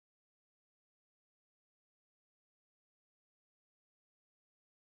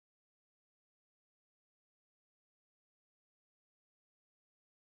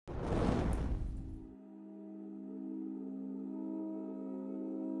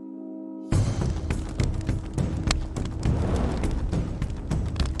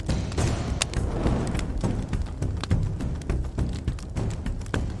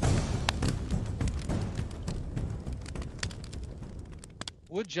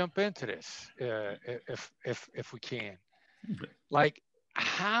we'll jump into this if we can. Like,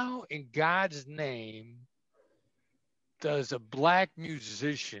 how in God's name does a black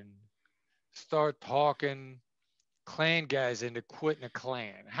musician start talking Klan guys into quitting a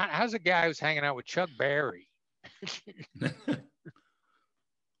Klan? How's a guy who's hanging out with Chuck Berry?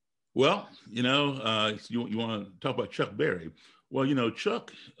 Well, you want to talk about Chuck Berry. Well,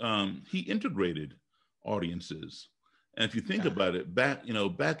 Chuck, he integrated audiences. And if you think about it, back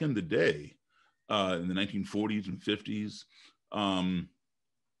in the day, in the 1940s and 50s,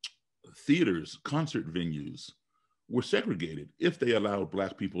 theaters, concert venues were segregated if they allowed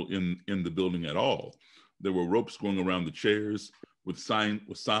Black people in the building at all. There were ropes going around the chairs with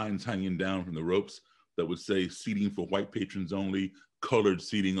signs hanging down from the ropes that would say seating for white patrons only, colored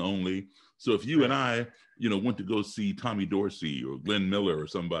seating only. So if you and I, went to go see Tommy Dorsey or Glenn Miller or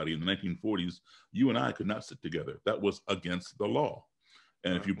somebody in the 1940s, you and I could not sit together. That was against the law.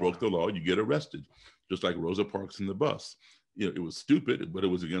 And if you broke the law, you get arrested, just like Rosa Parks in the bus. It was stupid, but it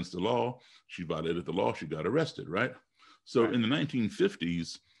was against the law. She violated the law, she got arrested, right? So in the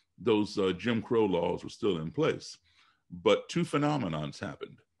 1950s, those Jim Crow laws were still in place. But two phenomenons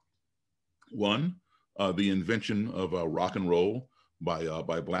happened. One, the invention of rock and roll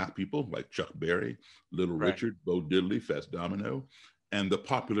by Black people like Chuck Berry, Little Richard, Bo Diddley, Fats Domino, and the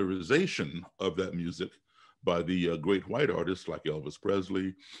popularization of that music by the great white artists like Elvis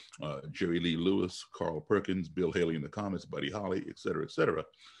Presley, Jerry Lee Lewis, Carl Perkins, Bill Haley and the Comets, Buddy Holly, et cetera, et cetera.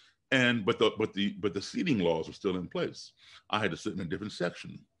 But the seating laws were still in place. I had to sit in a different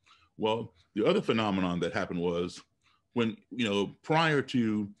section. Well, the other phenomenon that happened was when, prior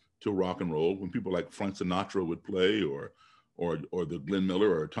to rock and roll, when people like Frank Sinatra would play or the Glenn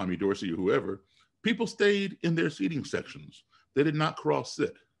Miller or Tommy Dorsey or whoever, people stayed in their seating sections. They did not cross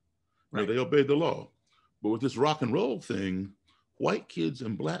sit. They obeyed the law. But with this rock and roll thing, white kids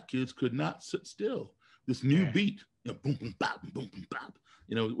and Black kids could not sit still. This new beat, boom, boom, bop, boom, boom, bop,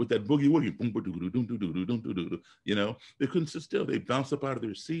 with that boogie woogie, boom, boom, doo, doo, doo, doo, doo, doo, doo, they couldn't sit still. They bounced up out of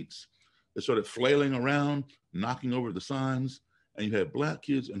their seats. They started flailing around, knocking over the signs. And you had Black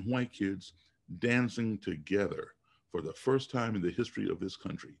kids and white kids dancing together for the first time in the history of this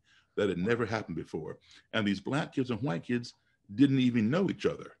country. That had never happened before. And these Black kids and white kids didn't even know each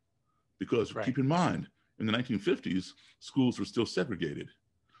other. Because keep in mind, in the 1950s, schools were still segregated.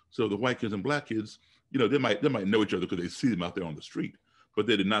 So the white kids and Black kids, they might know each other because they see them out there on the street, but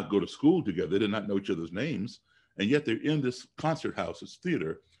they did not go to school together. They did not know each other's names. And yet they're in this concert house, this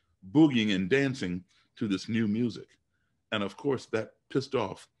theater, boogieing and dancing to this new music. And of course, that pissed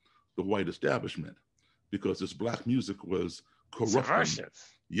off the white establishment because this Black music was corrupting.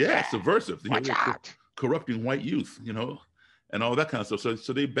 Subversive. Yeah, subversive. Watch out. Corrupting white youth, and all that kind of stuff.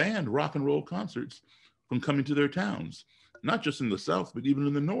 So they banned rock and roll concerts from coming to their towns, not just in the South, but even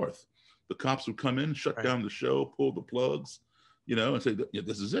in the North. The cops would come in, shut down the show, pull the plugs, and say,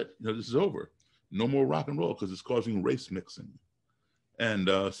 this is it. This is over. No more rock and roll because it's causing race mixing. And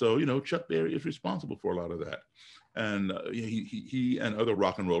so, Chuck Berry is responsible for a lot of that. And he and other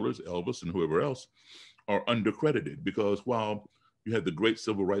rock and rollers, Elvis and whoever else, are undercredited because while you had the great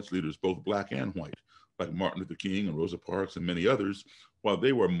civil rights leaders, both Black and white, like Martin Luther King and Rosa Parks and many others, while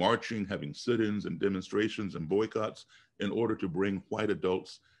they were marching, having sit-ins and demonstrations and boycotts in order to bring white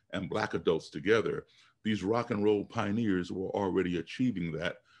adults and Black adults together, these rock and roll pioneers were already achieving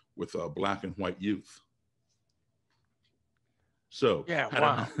that with Black and white youth. So yeah,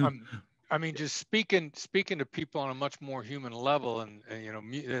 wow. I mean, just speaking to people on a much more human level, and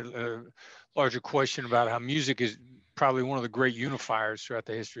a larger question about how music is probably one of the great unifiers throughout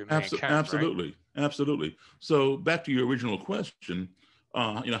the history of mankind. Absolutely, right? Absolutely. So back to your original question,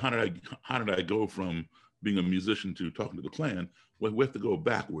 how did I go from being a musician to talking to the Klan? Well, we have to go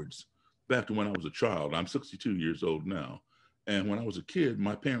backwards, back to when I was a child. I'm 62 years old now, and when I was a kid,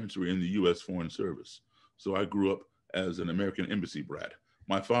 my parents were in the U.S. Foreign Service, so I grew up as an American embassy brat.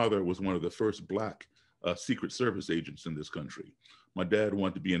 My father was one of the first Black Secret Service agents in this country. My dad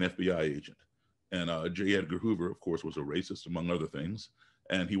wanted to be an FBI agent. And J. Edgar Hoover, of course, was a racist, among other things.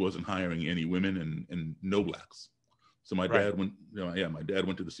 And he wasn't hiring any women and no Blacks. So my dad went, my dad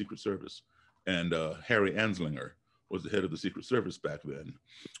went to the Secret Service. And Harry Anslinger was the head of the Secret Service back then.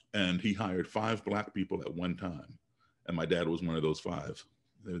 And he hired 5 Black people at one time. And my dad was one of those 5.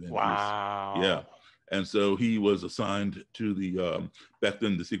 Wow. Yeah. And so he was assigned to the, back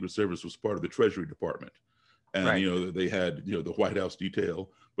then the Secret Service was part of the Treasury Department. And, they had, the White House detail,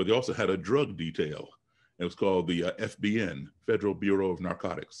 but they also had a drug detail. It was called the FBN, Federal Bureau of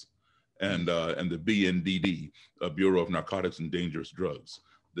Narcotics, and the BNDD, Bureau of Narcotics and Dangerous Drugs.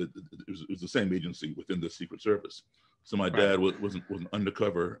 It was the same agency within the Secret Service. So my Right. dad was an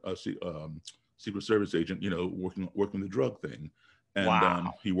undercover Secret Service agent, working the drug thing. And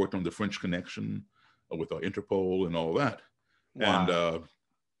Wow. he worked on the French Connection with Interpol and all that. And Wow.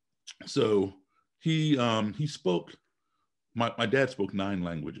 so he spoke, my dad spoke 9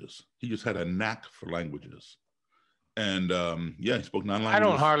 languages. He just had a knack for languages. And yeah, he spoke 9 I don't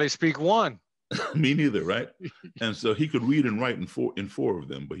languages. hardly speak one. Me neither, right? And so he could read and write in four of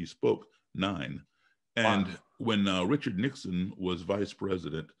them, but he spoke 9. And Wow. when Richard Nixon was vice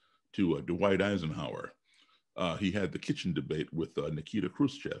president to Dwight Eisenhower, he had the kitchen debate with Nikita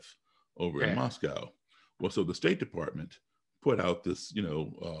Khrushchev over in Yeah. Moscow. Well, so the State Department put out this,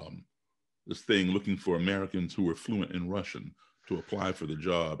 this thing looking for Americans who were fluent in Russian to apply for the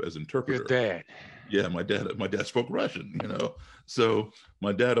job as interpreter. Good dad. Yeah, my dad spoke Russian, So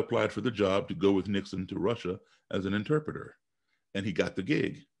my dad applied for the job to go with Nixon to Russia as an interpreter, and he got the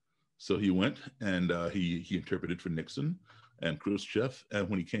gig. So he went and he interpreted for Nixon and Khrushchev. And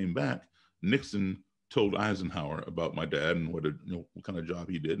when he came back, Nixon told Eisenhower about my dad and what kind of job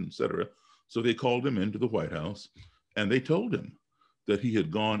he did, et cetera. So they called him into the White House, and they told him that he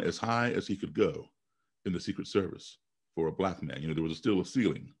had gone as high as he could go in the Secret Service for a black man. There was still a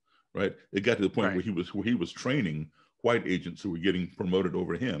ceiling, right? It got to the point Right. where he was training white agents who were getting promoted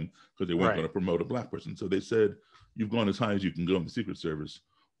over him because they weren't Right. going to promote a black person. So they said, "You've gone as high as you can go in the Secret Service.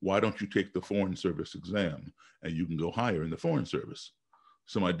 Why don't you take the Foreign Service exam and you can go higher in the Foreign Service?"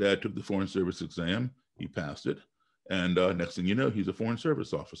 So my dad took the Foreign Service exam. He passed it. And next thing you know, he's a Foreign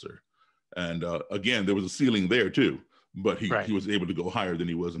Service officer. And again, there was a ceiling there too, but he was able to go higher than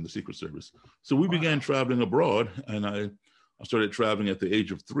he was in the Secret Service. So we began traveling abroad, and I started traveling at the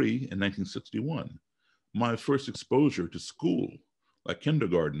age of 3 in 1961. My first exposure to school, like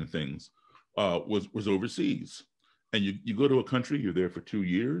kindergarten and things, was overseas. And you go to a country, you're there for 2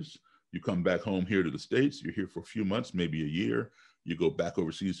 years, you come back home here to the States, you're here for a few months, maybe a year, you go back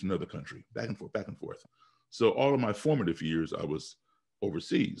overseas to another country, back and forth, back and forth. So all of my formative years, I was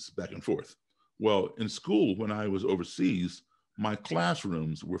overseas, back and forth. Well, in school, when I was overseas, my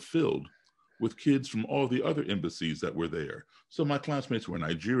classrooms were filled with kids from all the other embassies that were there. So my classmates were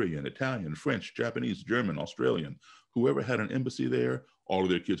Nigerian, Italian, French, Japanese, German, Australian. Whoever had an embassy there, all of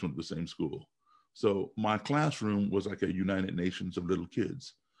their kids went to the same school. So my classroom was like a United Nations of little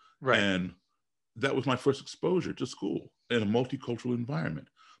kids. Right. And that was my first exposure to school in a multicultural environment.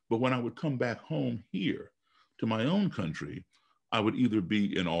 But when I would come back home here to my own country, I would either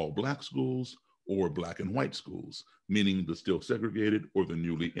be in all Black schools or Black and white schools, meaning the still segregated or the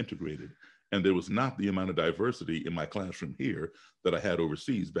newly integrated. And there was not the amount of diversity in my classroom here that I had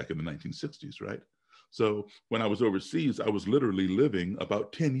overseas back in the 1960s, right? So when I was overseas, I was literally living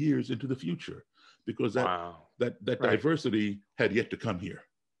about 10 years into the future because that diversity had yet to come here.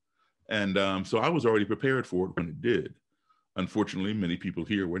 And so I was already prepared for it when it did. Unfortunately, many people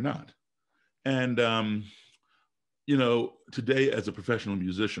here were not. And, today as a professional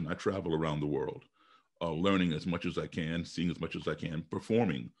musician, I travel around the world, learning as much as I can, seeing as much as I can,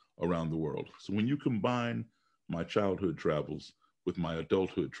 performing around the world. So when you combine my childhood travels with my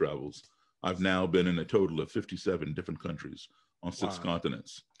adulthood travels, I've now been in a total of 57 different countries on 6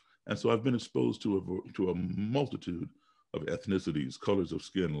 continents. And so I've been exposed to a multitude of ethnicities, colors of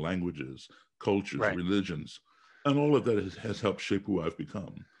skin, languages, cultures, religions, and all of that has helped shape who I've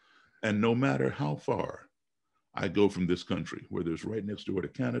become. And no matter how far I go from this country, whether it's right next door to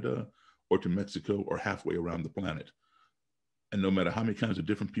Canada or to Mexico or halfway around the planet, and no matter how many kinds of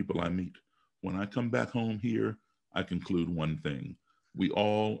different people I meet, when I come back home here, I conclude one thing: we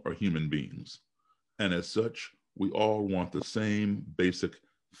all are human beings. And as such, we all want the same basic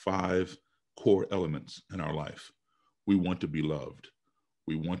 5 core elements in our life. We want to be loved.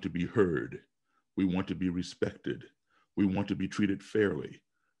 We want to be heard. We want to be respected. We want to be treated fairly.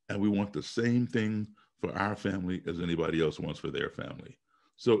 And we want the same thing for our family as anybody else wants for their family.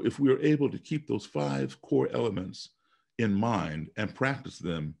 So if we are able to keep those 5 core elements in mind and practice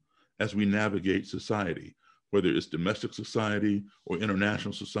them as we navigate society, whether it's domestic society or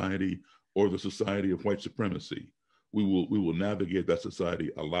international society or the society of white supremacy, we will navigate that society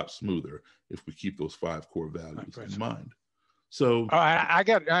a lot smoother if we keep those 5 core values in mind. So I'm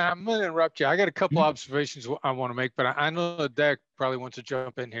going to interrupt you. I got a couple observations I want to make, but I know that Dak probably wants to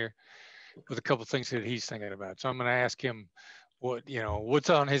jump in here with a couple things that he's thinking about. So I'm going to ask him what's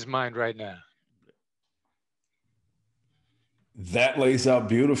on his mind right now. That lays out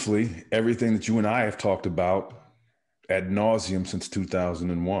beautifully everything that you and I have talked about ad nauseum since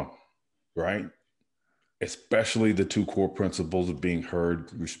 2001, right? Especially the 2 core principles of being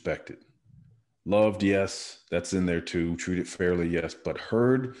heard, respected. Loved, yes, that's in there too. Treated fairly, yes, but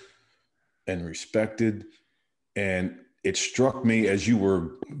heard and respected And it struck me as you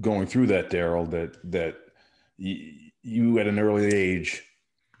were going through that, Daryl, that you at an early age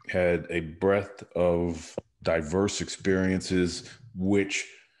had a breadth of diverse experiences, which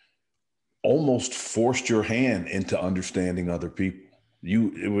almost forced your hand into understanding other people.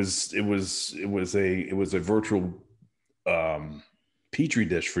 It was a virtual petri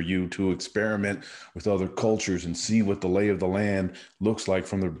dish for you to experiment with other cultures and see what the lay of the land looks like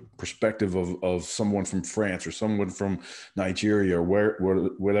from the perspective of someone from France or someone from Nigeria or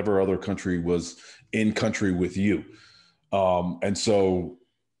whatever other country was in country with you. And so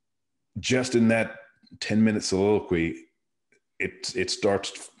just in that 10-minute soliloquy, it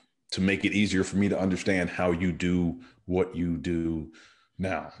starts to make it easier for me to understand how you do what you do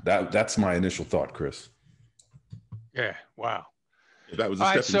now. That's my initial thought, Chris. Yeah. Wow. That was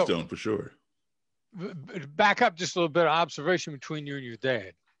a stepping stone for sure. Back up just a little bit of observation between you and your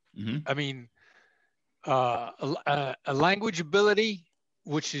dad. Mm-hmm. I mean, a language ability,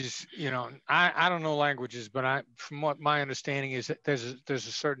 which is, I don't know languages, but from what my understanding is that there's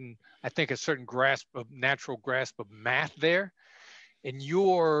a certain, I think a certain natural grasp of math there. And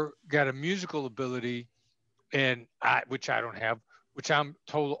you're got a musical ability, which I don't have, which I'm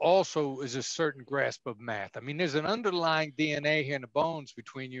told also is a certain grasp of math. I mean, there's an underlying DNA here in the bones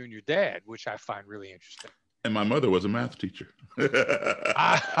between you and your dad, which I find really interesting. And my mother was a math teacher. But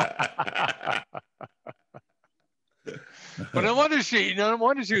no wonder she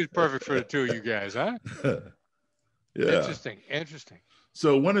was perfect for the two of you guys, huh? Yeah. Interesting.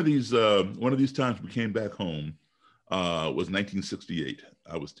 So one of these times we came back home was 1968.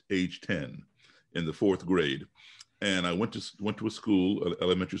 I was age 10 in the 4th grade. And I went to a school,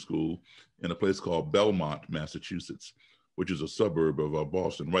 elementary school, in a place called Belmont, Massachusetts, which is a suburb of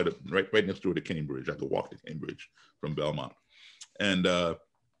Boston, right next door to Cambridge. I could walk to Cambridge from Belmont. And I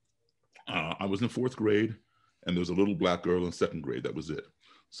was in 4th grade, and there was a little black girl in 2nd grade. That was it.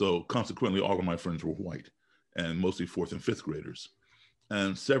 So consequently, all of my friends were white, and mostly 4th and 5th graders.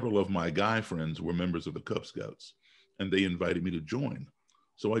 And several of my guy friends were members of the Cub Scouts, and they invited me to join.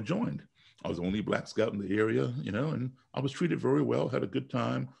 So I joined. I was the only Black Scout in the area, and I was treated very well, had a good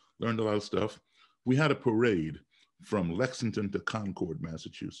time, learned a lot of stuff. We had a parade from Lexington to Concord,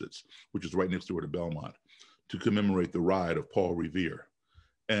 Massachusetts, which is right next door to Belmont, to commemorate the ride of Paul Revere.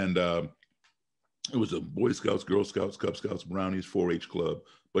 And it was a Boy Scouts, Girl Scouts, Cub Scouts, Brownies, 4-H Club,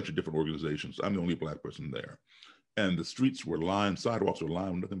 bunch of different organizations. I'm the only Black person there. And the streets were lined, sidewalks were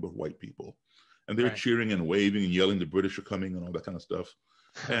lined with nothing but white people. And they're cheering and waving and yelling the British are coming and all that kind of stuff.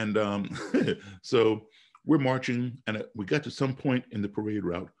 And so we're marching, and we got to some point in the parade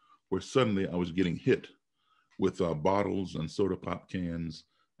route where suddenly I was getting hit with bottles and soda pop cans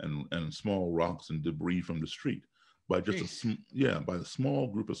and small rocks and debris from the street by just by a small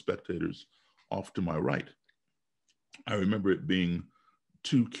group of spectators off to my right. I remember it being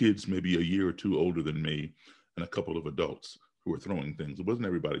 2 kids, maybe a year or 2 older than me, and a couple of adults who were throwing things. It wasn't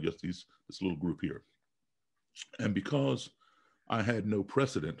everybody, just this little group here. And because I had no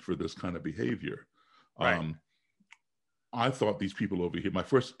precedent for this kind of behavior, I thought these people over here, my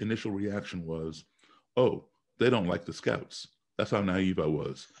first initial reaction was, oh, they don't like the Scouts. That's how naive I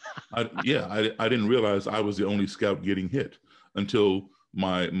was. I didn't realize I was the only Scout getting hit until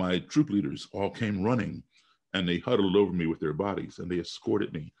my troop leaders all came running, and they huddled over me with their bodies, and they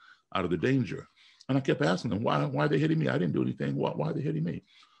escorted me out of the danger. And I kept asking them, why are they hitting me? I didn't do anything. Why are they hitting me?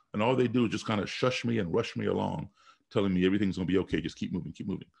 And all they do is just kind of shush me and rush me along, telling me everything's gonna be okay, just keep moving, keep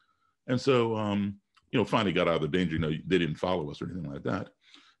moving. And so, finally got out of the danger. They didn't follow us or anything like that.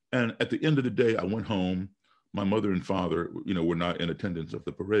 And at the end of the day, I went home. My mother and father, were not in attendance of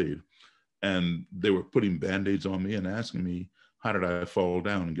the parade. And they were putting Band-Aids on me and asking me, how did I fall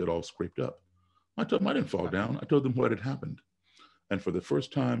down and get all scraped up? I told them I didn't fall down. I told them what had happened. And for the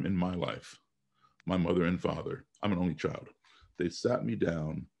first time in my life, my mother and father, I'm an only child, they sat me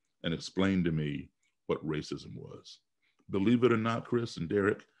down and explained to me what racism was. Believe it or not, Chris and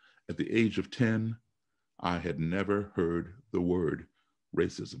Derek, at the age of 10, I had never heard the word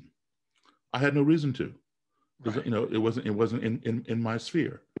racism. I had no reason to, because it wasn't in my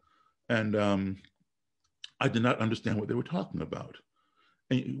sphere, and I did not understand what they were talking about.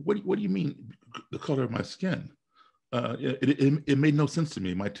 And what do you mean the color of my skin? It made no sense to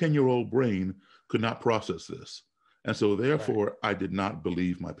me. My 10-year-old brain could not process this, and so therefore I did not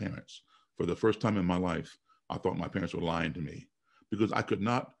believe my parents. For the first time in my life, I thought my parents were lying to me, because I could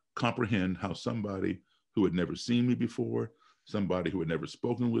not comprehend how somebody who had never seen me before, somebody who had never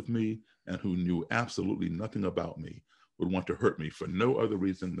spoken with me, and who knew absolutely nothing about me would want to hurt me for no other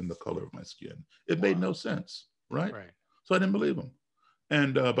reason than the color of my skin. It made no sense, right? So I didn't believe them.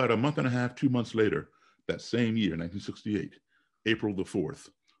 And about a month and a half, 2 months later, That same year, 1968, April the 4th,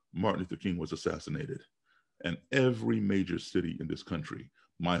 Martin Luther King was assassinated. And every major city in this country,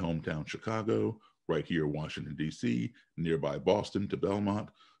 my hometown, Chicago, right here, Washington, D.C., nearby Boston to Belmont,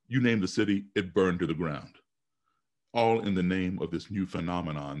 you name the city, it burned to the ground. All in the name of this new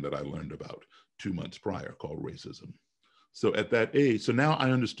phenomenon that I learned about 2 months prior called racism. So at that age, so now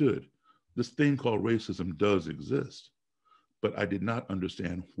I understood this thing called racism does exist, but I did not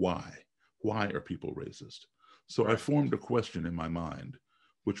understand why. Why are people racist? So I formed a question in my mind,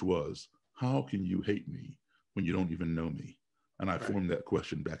 which was, how can you hate me when you don't even know me? And I formed that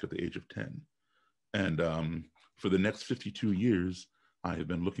question back at the age of 10. And for the next 52 years, I have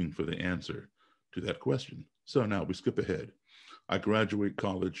been looking for the answer to that question. So now we skip ahead. I graduate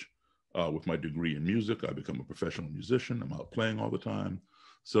college with my degree in music. I become a professional musician. I'm out playing all the time.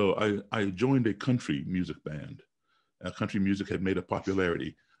 So I joined a country music band. Country music had made a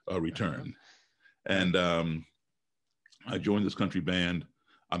popularity return. And I joined this country band.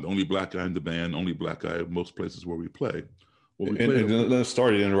 I'm the only Black guy in the band, only Black guy at most places where we play. Well, let's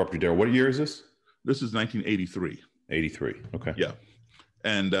start to interrupt you there. What year is this? This is 1983. 83, okay. Yeah.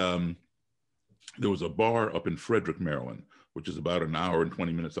 And there was a bar up in Frederick, Maryland, which is about an hour and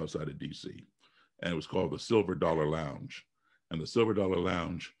 20 minutes outside of DC. And it was called the Silver Dollar Lounge. And the Silver Dollar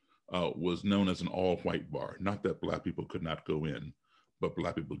Lounge was known as an all-white bar. Not that Black people could not go in, but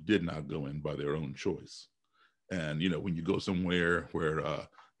Black people did not go in by their own choice. And, you know, when you go somewhere where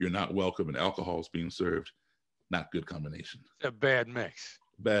you're not welcome and alcohol is being served, not good combination. A bad mix.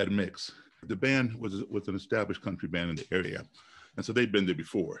 Bad mix. The band was an established country band in the area. And so they'd been there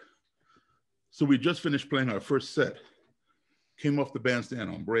before. So we just finished playing our first set, came off the bandstand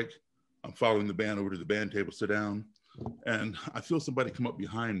on break. I'm following the band over to the band table, sit down, and I feel somebody come up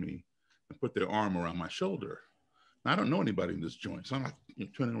behind me and put their arm around my shoulder. Now, I don't know anybody in this joint, so I'm like,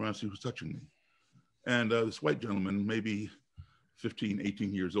 turning around to see who's touching me. And this white gentleman, maybe 15,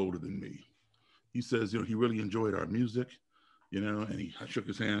 18 years older than me, he says, he really enjoyed our music, and I shook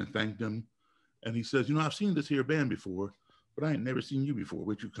his hand and thanked him. And he says, I've seen this here band before, but I ain't never seen you before.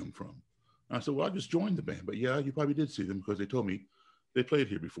 Where'd you come from? And I said, well, I just joined the band, but yeah, you probably did see them because they told me they played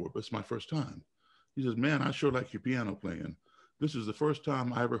here before, but it's my first time. He says, man, I sure like your piano playing. This is the first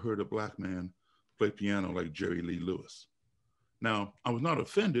time I ever heard a Black man play piano like Jerry Lee Lewis. Now, I was not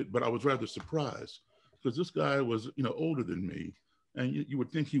offended, but I was rather surprised because this guy was, older than me. And you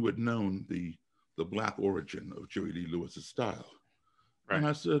would think he would have known the Black origin of Jerry Lee Lewis's style. Right. And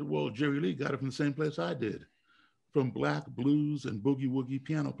I said, well, Jerry Lee got it from the same place I did, from Black blues and boogie woogie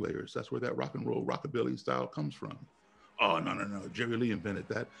piano players. That's where that rock and roll rockabilly style comes from. Oh, no. Jerry Lee invented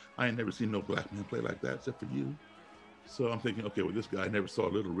that. I ain't never seen no Black man play like that except for you. So I'm thinking, okay, well, this guy never saw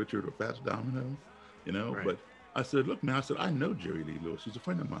Little Richard or Fats Domino, right. But I said, look, man, I know Jerry Lee Lewis. He's a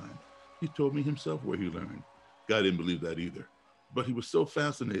friend of mine. He told me himself where he learned. Guy didn't believe that either. But he was so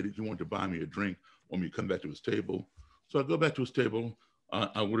fascinated, he wanted to buy me a drink when we come back to his table. So I go back to his table.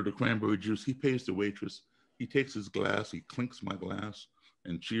 I ordered a cranberry juice. He pays the waitress. He takes his glass. He clinks my glass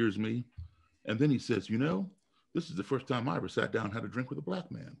and cheers me. And then he says, this is the first time I ever sat down and had a drink with a Black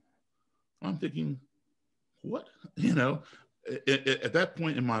man. I'm thinking, what? At that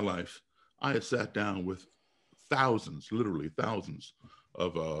point in my life, I had sat down with thousands, literally thousands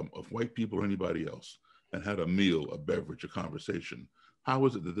of white people or anybody else and had a meal, a beverage, a conversation. How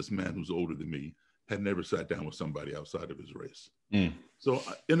was it that this man who's older than me had never sat down with somebody outside of his race? So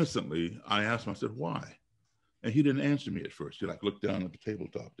innocently, I asked him, I said, why? And he didn't answer me at first. He looked down at the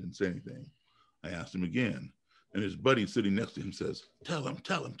tabletop, didn't say anything. I asked him again. And his buddy sitting next to him says, tell him.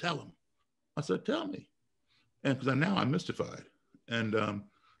 I said, tell me. And because now I'm mystified. And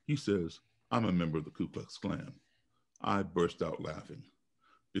he says, I'm a member of the Ku Klux Klan. I burst out laughing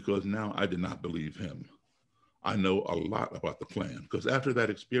because now I did not believe him. I know a lot about the Klan because after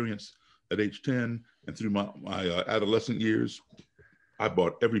that experience at age 10 and through my adolescent years, I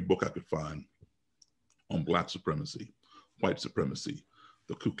bought every book I could find on Black supremacy, white supremacy,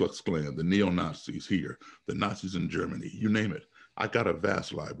 the Ku Klux Klan, the neo-Nazis here, the Nazis in Germany, you name it. I got a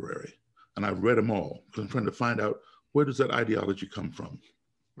vast library and I read them all because I'm trying to find out where does that ideology come from?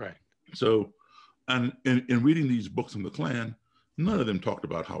 Right. So, and in reading these books on the Klan, none of them talked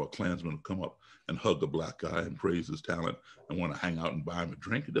about how a Klansman would come up and hug a Black guy and praise his talent and want to hang out and buy him a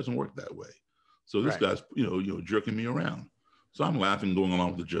drink. It doesn't work that way. So this guy's, jerking me around. So I'm laughing, going along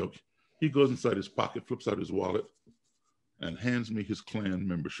with the joke. He goes inside his pocket, flips out his wallet, and hands me his Klan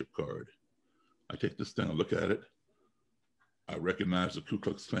membership card. I take this down, look at it. I recognize the Ku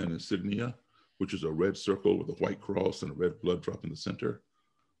Klux Klan insignia, which is a red circle with a white cross and a red blood drop in the center.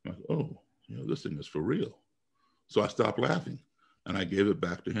 I'm like, oh, this thing is for real. So I stopped laughing and I gave it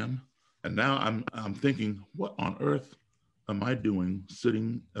back to him. And now I'm thinking, what on earth am I doing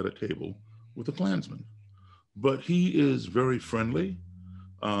sitting at a table with a Klansman? But he is very friendly,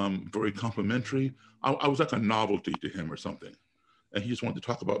 very complimentary. I was like a novelty to him or something. And he just wanted to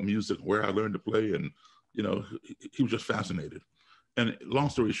talk about music, where I learned to play. And, you know, he was just fascinated. And long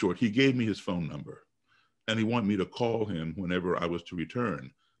story short, he gave me his phone number and he wanted me to call him whenever I was to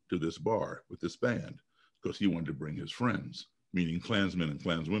return to this bar with this band, because he wanted to bring his friends, meaning Klansmen and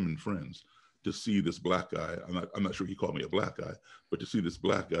Klanswomen friends, to see this black guy. I'm not sure he called me a black guy, but to see this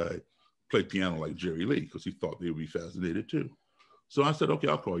black guy play piano like Jerry Lee, because he thought they would be fascinated too. So I said, okay,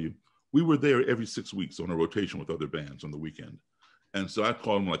 I'll call you. We were there every 6 weeks on a rotation with other bands on the weekend. And so I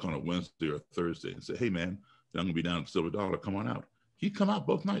called him like on a Wednesday or Thursday and said, hey man, I'm gonna be down at Silver Dollar, come on out. He'd come out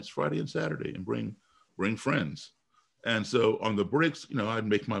both nights, Friday and Saturday, and bring friends. And so on the breaks, you know, I'd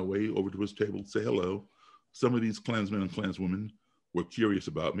make my way over to his table, say hello. Some of these Klansmen and Klanswomen were curious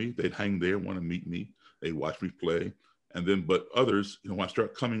about me. They'd hang there, want to meet me. They'd watch me play. And then, but others, you know, when I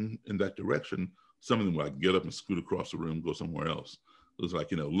start coming in that direction, some of them would like get up and scoot across the room, go somewhere else. It was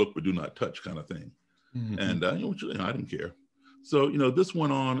like, you know, look but do not touch kind of thing. Mm-hmm. And you know, I didn't care. So, you know, this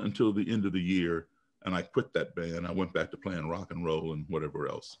went on until the end of the year, and I quit that band. I went back to playing rock and roll and whatever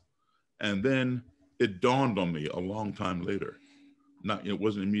else. And then it dawned on me a long time later, it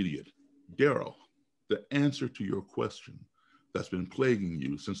wasn't immediate. Daryl, the answer to your question that's been plaguing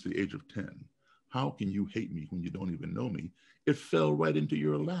you since the age of 10, how can you hate me when you don't even know me? It fell right into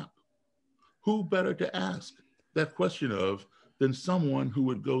your lap. Who better to ask that question of than someone who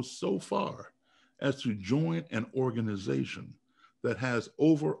would go so far as to join an organization that has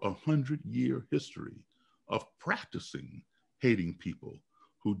over 100-year history of practicing hating people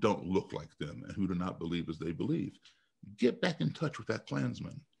who don't look like them and who do not believe as they believe. Get back in touch with that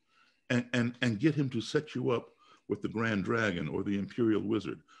Klansman and get him to set you up with the Grand Dragon or the Imperial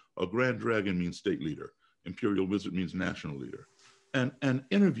Wizard. A Grand Dragon means state leader. Imperial Wizard means national leader. And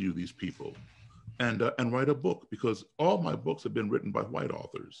interview these people and write a book, because all my books have been written by white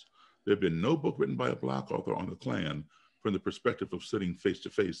authors. There have been no book written by a black author on the Klan from the perspective of sitting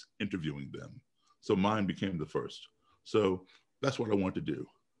face-to-face interviewing them. So mine became the first. So that's what I wanted to do.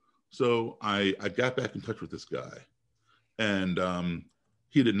 So I got back in touch with this guy, and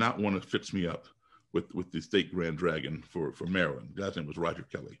he did not want to fix me up with the state Grand Dragon for Maryland. The guy's name was Roger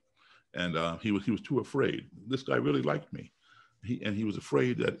Kelly. And he was too afraid. This guy really liked me. He was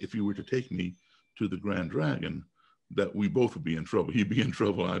afraid that if he were to take me to the Grand Dragon, that we both would be in trouble. He'd be in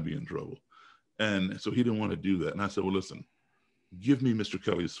trouble, I'd be in trouble. And so he didn't want to do that. And I said, well, listen, give me Mr.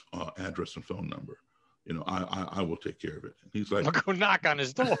 Kelly's address and phone number. You know, I will take care of it. And he's like, I'll go knock on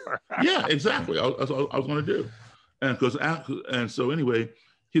his door. Yeah, exactly. I was going to do. And so anyway,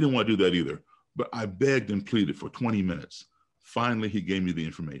 he didn't want to do that either. But I begged and pleaded for 20 minutes. Finally, he gave me the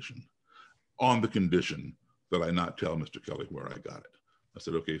information on the condition that I not tell Mr. Kelly where I got it. I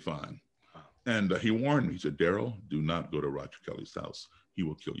said, okay, fine. And he warned me. He said, Daryl, do not go to Roger Kelly's house. He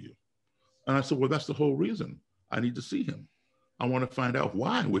will kill you. And I said, well, that's the whole reason. I need to see him. I want to find out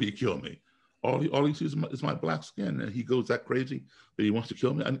why would he kill me. All he sees is my black skin, and he goes that crazy that he wants to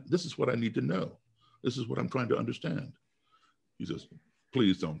kill me. And this is what I need to know. This is what I'm trying to understand. He says,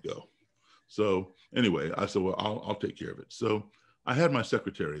 please don't go. So anyway, I said, well, I'll take care of it. So I had my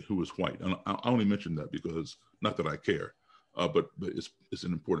secretary, who was white. And I only mention that because, not that I care, but it's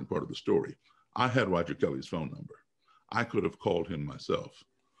an important part of the story. I had Roger Kelly's phone number. I could have called him myself,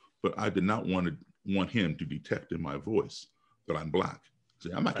 but I did not want him to detect in my voice that I'm black. Say,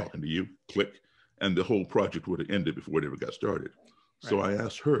 I'm not talking to you, click. And the whole project would have ended before it ever got started. So I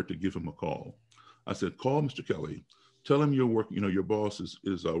asked her to give him a call. I said, call Mr. Kelly, tell him your boss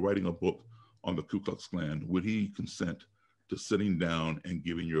is writing a book on the Ku Klux Klan. Would he consent to sitting down and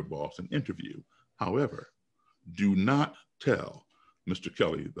giving your boss an interview? However, do not tell Mr.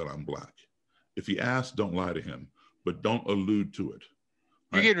 Kelly that I'm black. If he asks, don't lie to him, but don't allude to it.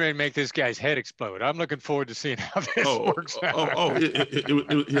 You're getting ready to make this guy's head explode. I'm looking forward to seeing how this works out.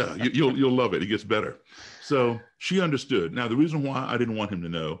 Yeah, you'll love it. It gets better. So she understood. Now, the reason why I didn't want him to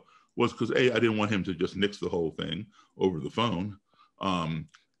know was because A, I didn't want him to just nix the whole thing over the phone.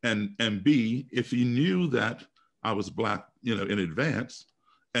 And B, if he knew that I was black, in advance,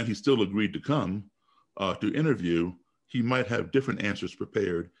 and he still agreed to come to interview, he might have different answers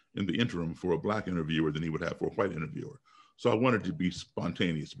prepared in the interim for a black interviewer than he would have for a white interviewer. So I wanted to be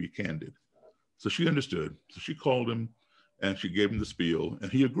spontaneous, to be candid. So she understood. So she called him and she gave him the spiel,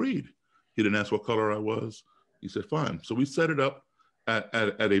 and he agreed. He didn't ask what color I was. He said, fine. So we set it up at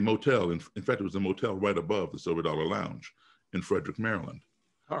a motel. In fact, it was a motel right above the Silver Dollar Lounge in Frederick, Maryland.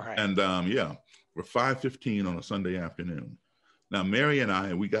 All right. And we're 5:15 on a Sunday afternoon. Now, Mary and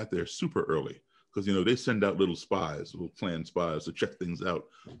I, we got there super early because, you know, they send out little spies, little Klan spies to check things out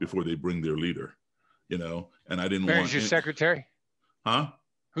before they bring their leader, you know, and I didn't Mary's want... your secretary? Huh?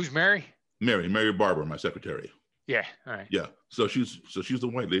 Who's Mary? Mary Barber, my secretary. Yeah, all right. Yeah, so she's the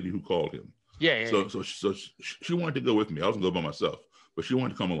white lady who called him. Yeah. So she wanted to go with me. I was gonna go by myself, but she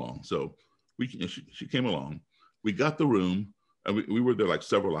wanted to come along. So she came along. We got the room, and we were there like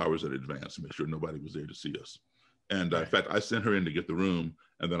several hours in advance to make sure nobody was there to see us. And in fact, I sent her in to get the room,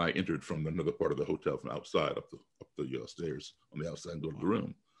 and then I entered from another part of the hotel from outside up the stairs on the outside and go to the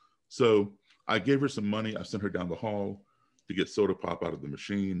room. So I gave her some money. I sent her down the hall to get soda pop out of the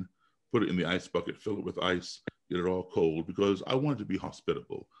machine, put it in the ice bucket, fill it with ice, get it all cold, because I wanted to be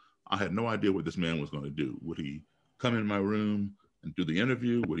hospitable. I had no idea what this man was going to do. Would he come in my room and do the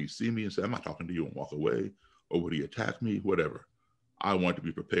interview? Would he see me and say, I'm not talking to you, and walk away? Or would he attack me? Whatever. I wanted to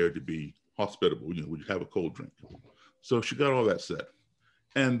be prepared to be hospitable. You know, would you have a cold drink? So she got all that set.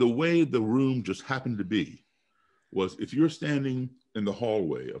 And the way the room just happened to be was, if you're standing in the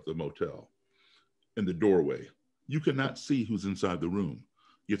hallway of the motel, in the doorway, you cannot see who's inside the room.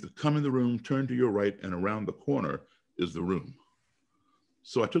 You have to come in the room, turn to your right, and around the corner is the room.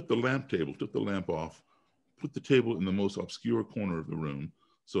 So I took the lamp off, put the table in the most obscure corner of the room.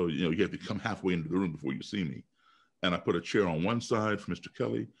 So, you know, you have to come halfway into the room before you see me. And I put a chair on one side for Mr.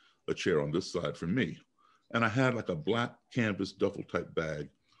 Kelly, a chair on this side for me. And I had like a black canvas duffel type bag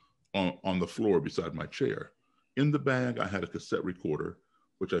on the floor beside my chair. In the bag, I had a cassette recorder,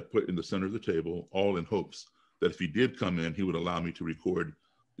 which I put in the center of the table, all in hopes that if he did come in, he would allow me to record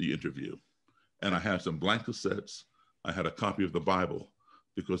the interview. And I had some blank cassettes. I had a copy of the Bible,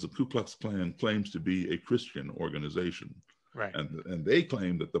 because the Ku Klux Klan claims to be a Christian organization. Right. And they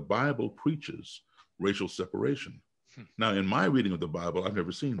claim that the Bible preaches racial separation. Now, in my reading of the Bible, I've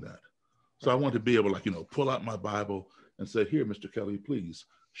never seen that. So I want to be able to, like, you know, pull out my Bible and say, here, Mr. Kelly, please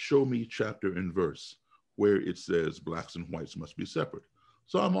show me chapter and verse where it says blacks and whites must be separate.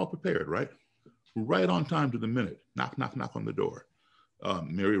 So I'm all prepared, right? Right on time to the minute. Knock, knock, knock on the door.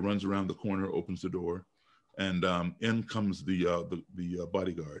 Mary runs around the corner, opens the door, and in comes the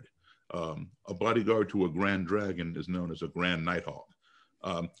bodyguard. A bodyguard to a Grand Dragon is known as a Grand Nighthawk.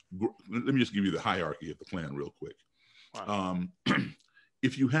 Let me just give you the hierarchy of the Klan real quick. Wow.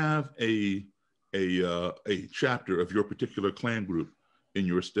 If you have a chapter of your particular Klan group in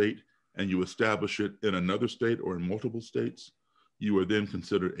your state, and you establish it in another state or in multiple states, you are then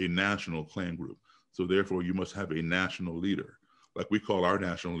considered a national Klan group. So therefore, you must have a national leader. Like we call our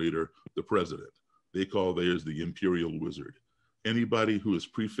national leader the president. They call theirs the Imperial Wizard. Anybody who is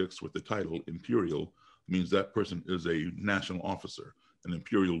prefixed with the title Imperial means that person is a national officer. An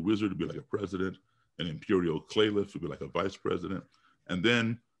Imperial Wizard would be like a president. An Imperial Caliph would be like a vice president. And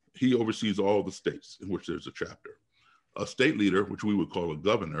then he oversees all the states in which there's a chapter. A state leader, which we would call a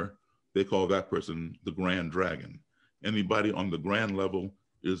governor, they call that person the Grand Dragon. Anybody on the grand level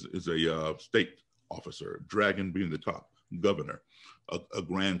is a state officer, dragon being the top, governor. A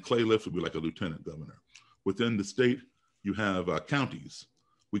Grand Caliph would be like a lieutenant governor. Within the state, you have counties.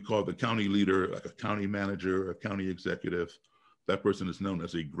 We call the county leader like a county manager, a county executive. That person is known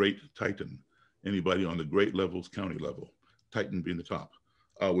as a Great Titan. Anybody on the great levels, county level, Titan being the top.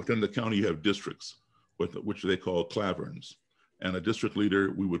 Within the county, you have districts, which they call claverns. And a district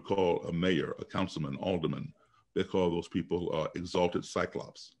leader, we would call a mayor, a councilman, alderman. They call those people exalted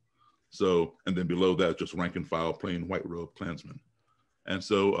cyclops. So, and then below that, just rank and file, plain white robe Klansmen. And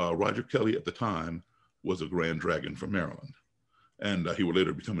so Roger Kelly at the time was a Grand Dragon from Maryland. And he would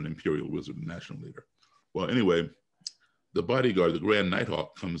later become an Imperial Wizard and national leader. Well, anyway, the bodyguard, the Grand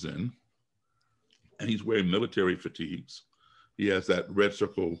Nighthawk, comes in, and he's wearing military fatigues. He has that red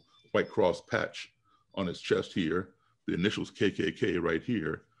circle, white cross patch on his chest here, the initials KKK right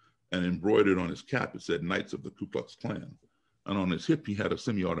here, and embroidered on his cap, it said Knights of the Ku Klux Klan. And on his hip, he had a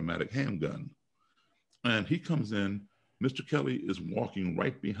semi-automatic handgun. And he comes in, Mr. Kelly is walking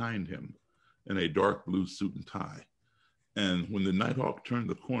right behind him in a dark blue suit and tie. And when the Nighthawk turned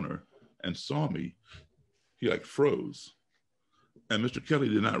the corner and saw me, he like froze. And Mr. Kelly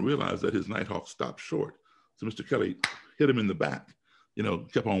did not realize that his Nighthawk stopped short. So Mr. Kelly hit him in the back, you know,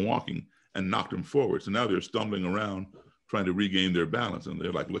 kept on walking and knocked him forward. So now they're stumbling around trying to regain their balance. And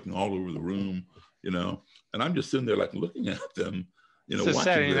they're like looking all over the room, you know, and I'm just sitting there like looking at them, you know, it's a watching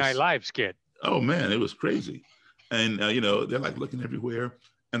Saturday this. Night Live skit. Oh man, it was crazy. And, you know, they're like looking everywhere,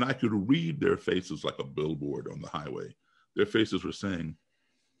 and I could read their faces like a billboard on the highway. Their faces were saying,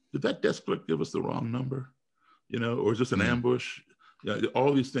 did that desk clerk give us the wrong number? You know, or is this an ambush? Yeah,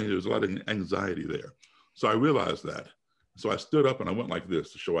 all these things, there was a lot of anxiety there. So I realized that. So I stood up and I went like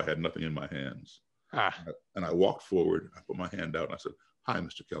this to show I had nothing in my hands. Ah. And I walked forward, I put my hand out and I said, "Hi,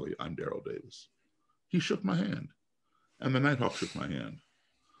 Mr. Kelly, I'm Daryl Davis." He shook my hand and the Nighthawk shook my hand.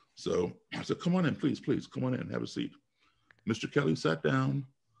 So I said, "Come on in, please, come on in, have a seat." Mr. Kelly sat down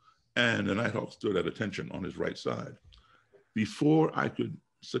and the Nighthawk stood at attention on his right side. Before I could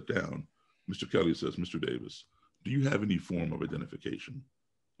sit down, Mr. Kelly says, "Mr. Davis, do you have any form of identification?"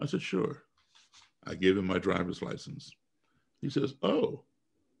 I said, "Sure." I gave him my driver's license. He says, "Oh,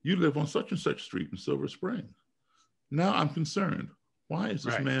 you live on such and such street in Silver Spring." Now I'm concerned. Why is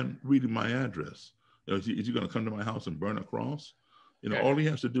this man reading my address? You know, is he going to come to my house and burn a cross? You know, all he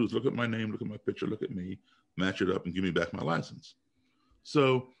has to do is look at my name, look at my picture, look at me, match it up, and give me back my license.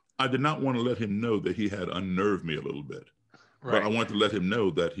 So I did not want to let him know that he had unnerved me a little bit. But I wanted to let him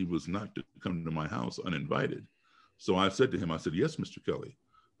know that he was not to come to my house uninvited. So I said to him, I said, "Yes, Mr. Kelly,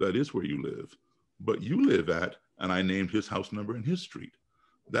 that is where you live. But you live at," and I named his house number and his street.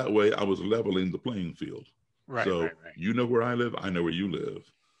 That way I was leveling the playing field. You know where I live, I know where you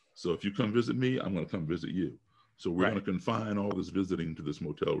live. So if you come visit me, I'm going to come visit you. So we're going to confine all this visiting to this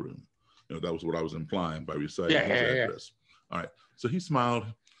motel room. You know, that was what I was implying by reciting his address. All right. So he smiled,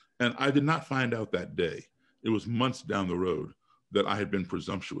 and I did not find out that day. It was months down the road that I had been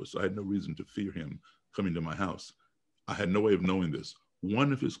presumptuous. I had no reason to fear him coming to my house. I had no way of knowing this.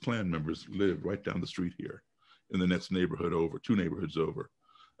 One of his clan members lived right down the street here in the next neighborhood over, 2 neighborhoods over.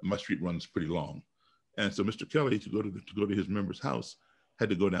 And my street runs pretty long. And so Mr. Kelly, to go to his member's house, had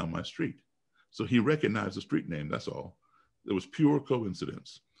to go down my street. So he recognized the street name, that's all. It was pure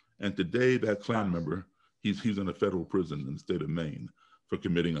coincidence. And today that clan member, he's in a federal prison in the state of Maine for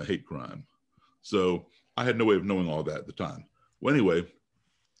committing a hate crime. So I had no way of knowing all that at the time. Well, anyway,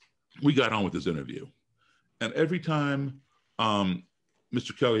 we got on with this interview. And every time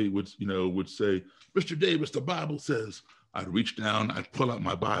Mr. Kelly would say, "Mr. Davis, the Bible says," I'd reach down, I'd pull out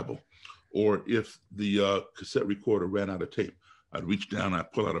my Bible. Or if the cassette recorder ran out of tape, I'd reach down,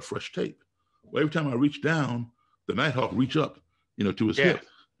 I'd pull out a fresh tape. Well, every time I reach down, the Nighthawk reach up, to his hip,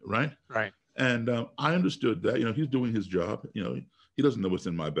 right? Right. And I understood that, he's doing his job. He doesn't know what's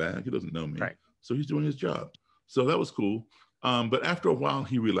in my bag. He doesn't know me. Right. So he's doing his job. So that was cool. But after a while,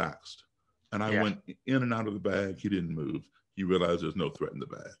 he relaxed. And I went in and out of the bag. He didn't move. He realized there's no threat in the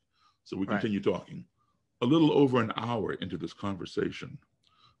bag. So we continued talking. A little over an hour into this conversation,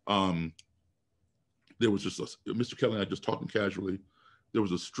 there was just Mr. Kelly and I just talking casually. There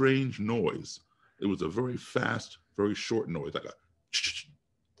was a strange noise. It was a very fast, very short noise, like a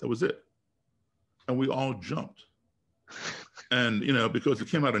that was it. And we all jumped. And, because it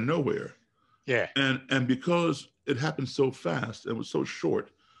came out of nowhere. Yeah. And because it happened so fast and was so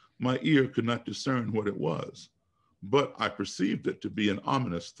short, my ear could not discern what it was. But I perceived it to be an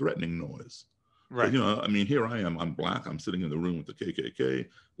ominous, threatening noise. Right. But, here I am. I'm black. I'm sitting in the room with the KKK.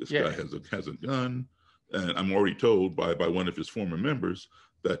 This guy has a gun. And I'm already told by one of his former members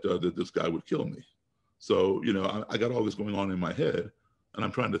that this guy would kill me. So, I got all this going on in my head. And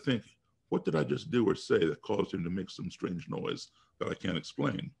I'm trying to think, what did I just do or say that caused him to make some strange noise that I can't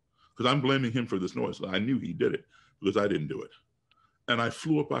explain? Because I'm blaming him for this noise. I knew he did it because I didn't do it. And I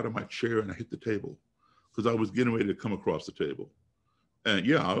flew up out of my chair and I hit the table because I was getting ready to come across the table. And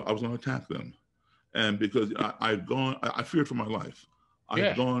I was going to attack them. And because I feared for my life.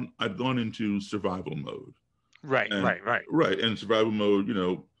 I'd gone into survival mode. Right. Right. And survival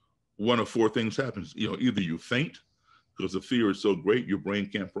mode, one of 4 things happens. Either you faint because the fear is so great, your brain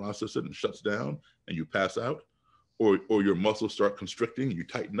can't process it and shuts down and you pass out, or your muscles start constricting, you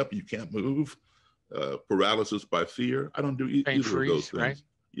tighten up, you can't move, paralysis by fear. I don't do either of those things. Right?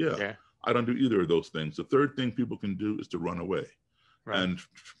 Yeah. I don't do either of those things. The third thing people can do is to run away. Right. And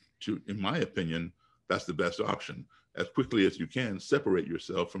in my opinion, that's the best option. As quickly as you can, separate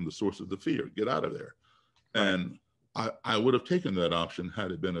yourself from the source of the fear. Get out of there. Right. And I would have taken that option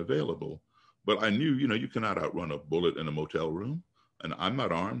had it been available. But I knew, you cannot outrun a bullet in a motel room. And I'm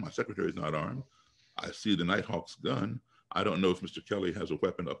not armed. My secretary's not armed. I see the Nighthawk's gun. I don't know if Mr. Kelly has a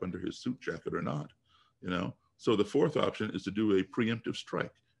weapon up under his suit jacket or not. So the 4th option is to do a preemptive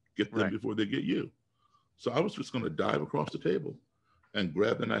strike. Get them before they get you. So I was just going to dive across the table and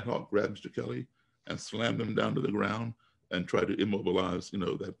grab the Nighthawk, grab Mr. Kelly, and slam them down to the ground and try to immobilize,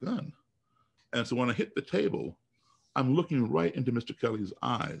 that gun. And so when I hit the table, I'm looking right into Mr. Kelly's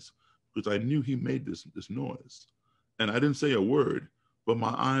eyes because I knew he made this noise. And I didn't say a word, but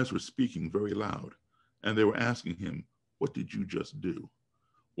my eyes were speaking very loud. And they were asking him, "What did you just do?"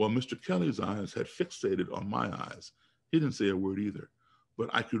 Well, Mr. Kelly's eyes had fixated on my eyes. He didn't say a word either, but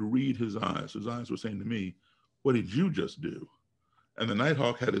I could read his eyes. His eyes were saying to me, "What did you just do?" And the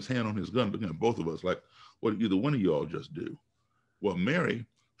Nighthawk had his hand on his gun, looking at both of us like, "What did either one of y'all just do?" Well, Mary,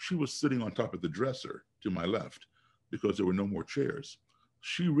 She was sitting on top of the dresser to my left because there were no more chairs.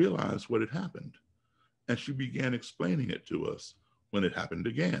 She realized what had happened, and she began explaining it to us when it happened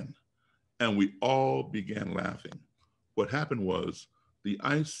again. And we all began laughing. What happened was the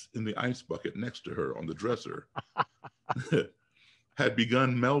ice in the ice bucket next to her on the dresser had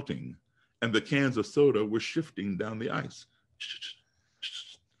begun melting, and the cans of soda were shifting down the ice.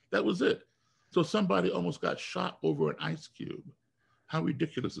 That was it. So somebody almost got shot over an ice cube. How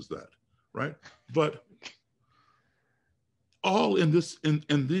ridiculous is that, right? But all in this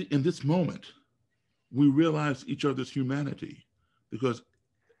moment, we realized each other's humanity, because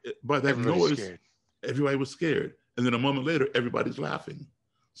by that noise, everybody was scared. And then a moment later, everybody's laughing.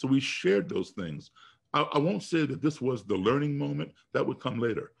 So we shared those things. I won't say that this was the learning moment, that would come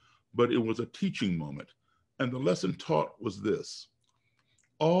later, but it was a teaching moment. And the lesson taught was this: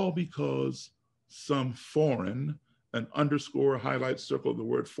 all because some foreign, an underscore, highlight, circle the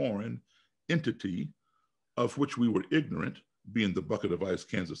word foreign, entity of which we were ignorant, being the bucket of ice,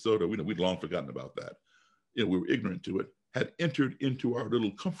 cans of soda, we'd long forgotten about that. We were ignorant to it, had entered into our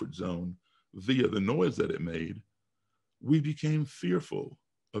little comfort zone via the noise that it made. We became fearful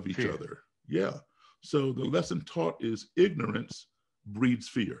of each other. Yeah. So the lesson taught is ignorance breeds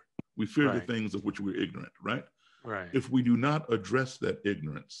fear. We fear the things of which we're ignorant, right? Right. If we do not address that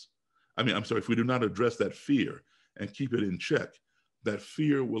ignorance, if we do not address that fear and keep it in check, that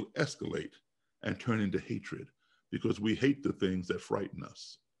fear will escalate and turn into hatred, because we hate the things that frighten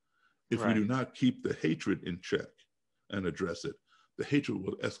us. If we do not keep the hatred in check and address it, the hatred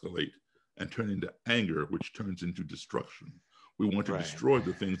will escalate and turn into anger, which turns into destruction. We want to destroy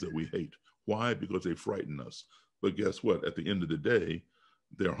the things that we hate. Why? Because they frighten us. But guess what? At the end of the day,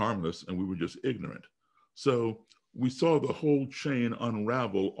 they're harmless, and we were just ignorant. So we saw the whole chain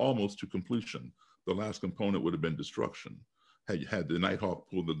unravel almost to completion. The last component would have been destruction. Had the Nighthawk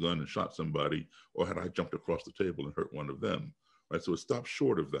pulled the gun and shot somebody, or had I jumped across the table and hurt one of them, right? So it stopped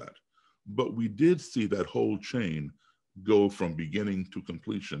short of that. But we did see that whole chain go from beginning to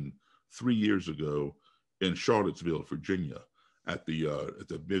completion 3 years ago in Charlottesville, Virginia, at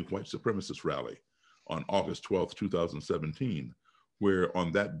the big white supremacist rally on August 12th, 2017, where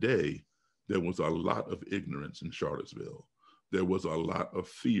on that day, there was a lot of ignorance in Charlottesville. There was a lot of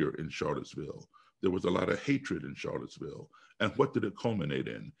fear in Charlottesville. There was a lot of hatred in Charlottesville. And what did it culminate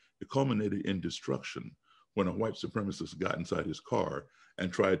in? It culminated in destruction when a white supremacist got inside his car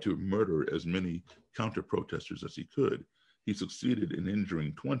and tried to murder as many counter-protesters as he could. He succeeded in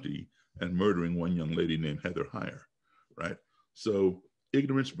injuring 20 and murdering one young lady named Heather Heyer, right? So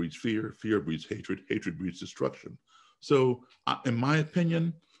ignorance breeds fear, fear breeds hatred, hatred breeds destruction. So in my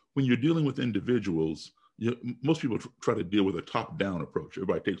opinion, when you're dealing with individuals, most people try to deal with a top-down approach.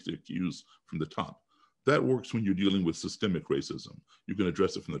 Everybody takes their cues from the top. That works when you're dealing with systemic racism. You can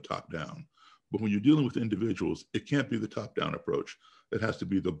address it from the top down. But when you're dealing with individuals, it can't be the top-down approach. It has to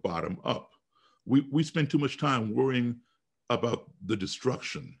be the bottom-up. We spend too much time worrying about the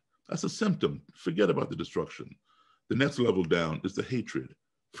destruction. That's a symptom. Forget about the destruction. The next level down is the hatred.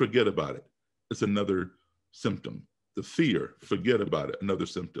 Forget about it. It's another symptom. The fear, forget about it, another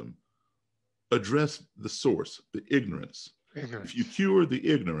symptom. Address the source, the ignorance. If you cure the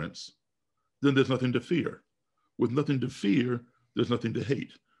ignorance, then there's nothing to fear. With nothing to fear, there's nothing to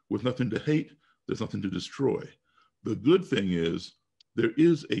hate. With nothing to hate, there's nothing to destroy. The good thing is there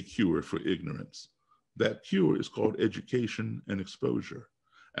is a cure for ignorance. That cure is called education and exposure.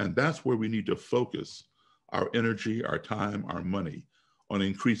 And that's where we need to focus our energy, our time, our money on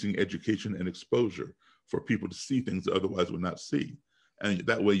increasing education and exposure for people to see things they otherwise would not see. And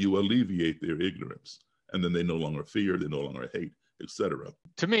that way you alleviate their ignorance. And then they no longer fear, they no longer hate, etc.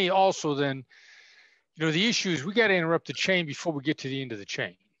 To me also then, the issue is we got to interrupt the chain before we get to the end of the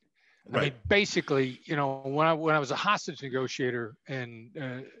chain. Right. I mean, basically, when I was a hostage negotiator and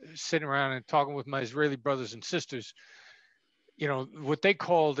sitting around and talking with my Israeli brothers and sisters, what they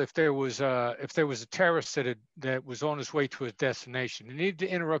called if there was a terrorist that was on his way to his destination, they needed to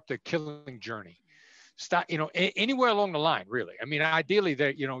interrupt their killing journey. Stop, anywhere along the line, really. I mean, ideally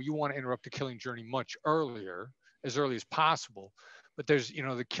that, you want to interrupt the killing journey much earlier, as early as possible. But there's,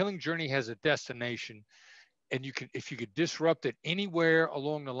 the killing journey has a destination, and if you could disrupt it anywhere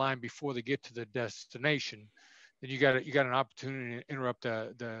along the line before they get to the destination, then you got an opportunity to interrupt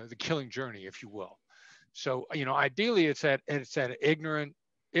the killing journey, if you will. So, ideally it's at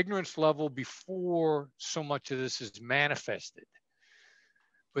ignorance level before so much of this is manifested.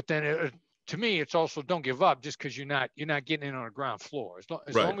 But then to me, it's also don't give up just because you're not getting in on a ground floor.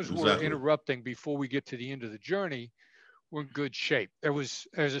 As long as we're interrupting before we get to the end of the journey, we're in good shape. There's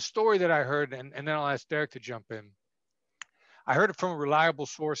a story that I heard, and then I'll ask Derek to jump in. I heard it from a reliable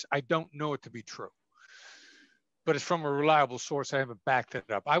source. I don't know it to be true, but it's from a reliable source. I haven't backed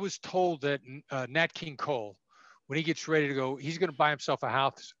it up. I was told that Nat King Cole, when he gets ready to go, he's going to buy himself a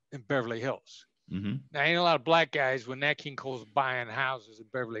house in Beverly Hills. Mm-hmm. Now, ain't a lot of black guys when Nat King Cole's buying houses in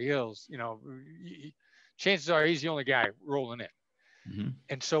Beverly Hills. Chances are he's the only guy rolling in. Mm-hmm.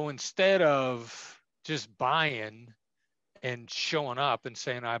 And so instead of just buying and showing up and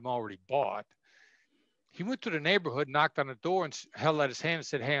saying, I'm already bought, he went to the neighborhood, knocked on the door, and held out his hand and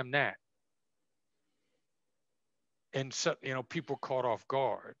said, hey, I'm Nat. And so, people caught off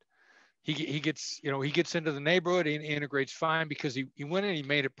guard. He gets into the neighborhood and integrates fine because he went in and he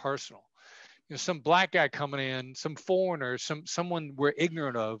made it personal. Some black guy coming in, some foreigner, someone we're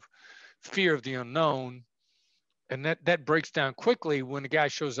ignorant of, fear of the unknown. And that breaks down quickly when the guy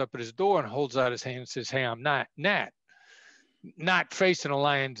shows up at his door and holds out his hand and says, hey, I'm Nat, not facing a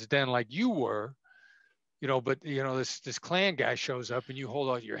lion's den like you were, but this Klan guy shows up and you hold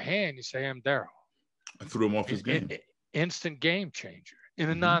out your hand, you say, I'm Daryl. I threw him off his game. Instant game changer in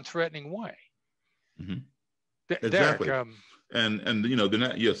a non-threatening way. Mm-hmm. Exactly. Derek,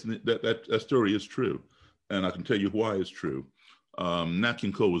 yes, that story is true. And I can tell you why it's true. Nat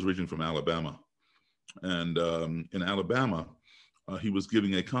King Cole was originally from Alabama. And in Alabama, he was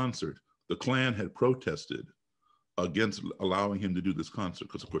giving a concert. The Klan had protested against allowing him to do this concert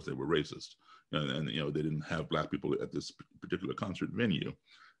because, of course, they were racist. And they didn't have black people at this particular concert venue.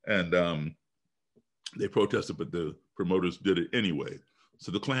 And they protested, but the promoters did it anyway.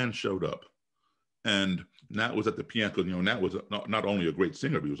 So the Klan showed up. And Nat was at the piano. Nat was not only a great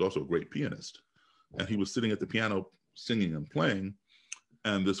singer, but he was also a great pianist. And he was sitting at the piano singing and playing.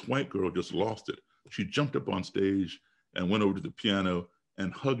 And this white girl just lost it. She jumped up on stage and went over to the piano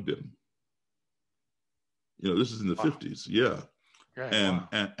and hugged him. This is in the 50s. Yeah.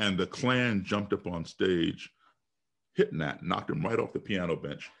 And the Klan jumped up on stage, hit Nat, knocked him right off the piano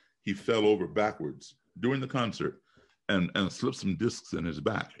bench. He fell over backwards during the concert and slipped some discs in his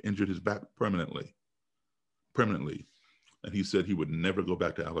back, injured his back permanently. And he said he would never go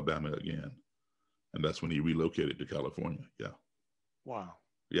back to Alabama again. And that's when he relocated to California. Yeah. Wow.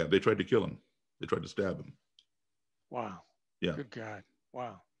 Yeah, they tried to kill him. They tried to stab him. Wow. Yeah. Good God.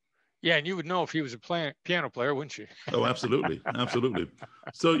 Wow. Yeah, and you would know if he was a piano player, wouldn't you? Oh, absolutely. Absolutely.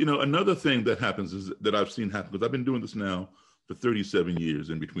 So, another thing that happens is that I've seen happen, because I've been doing this now for 37 years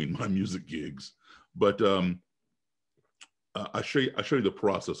in between my music gigs. But I show you the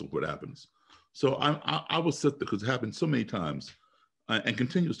process of what happens. So I will sit there, because it happens so many times and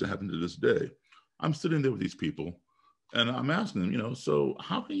continues to happen to this day. I'm sitting there with these people and I'm asking them, so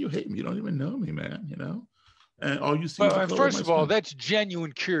how can you hate me? You don't even know me, man, And all you see is the color first of of my all, skin. that's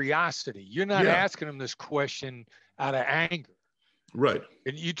genuine curiosity. You're not asking them this question out of anger. Right.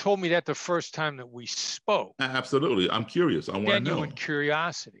 And you told me that the first time that we spoke. Absolutely. I'm curious. I want to know. Genuine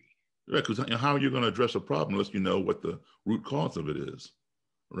curiosity. Right, because how are you going to address a problem unless you know what the root cause of it is,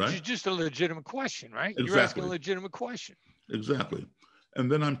 right? It's just a legitimate question, right? Exactly. You're asking a legitimate question. Exactly.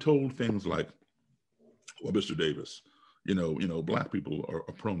 And then I'm told things like, well, Mr. Davis, black people are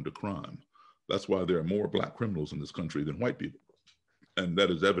prone to crime. That's why there are more black criminals in this country than white people. And that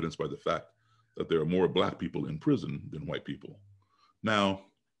is evidenced by the fact that there are more black people in prison than white people. Now,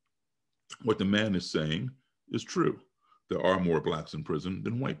 what the man is saying is true. There are more blacks in prison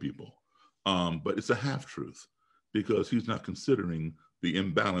than white people. But it's a half-truth because he's not considering the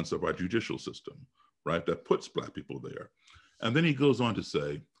imbalance of our judicial system, right? That puts black people there. And then he goes on to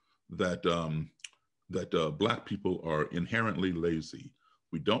say that, black people are inherently lazy.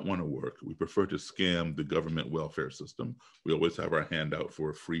 We don't want to work. We prefer to scam the government welfare system. We always have our hand out for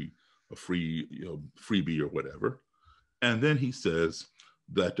a freebie or whatever. And then he says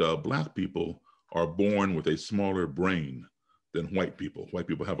that black people are born with a smaller brain than white people. White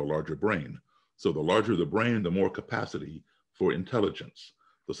people have a larger brain. So the larger the brain, the more capacity for intelligence.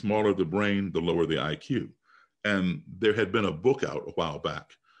 The smaller the brain, the lower the IQ. And there had been a book out a while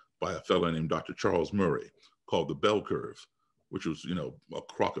back by a fellow named Dr. Charles Murray called The Bell Curve, which was, a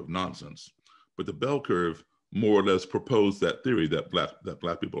crock of nonsense. But the bell curve more or less proposed that theory that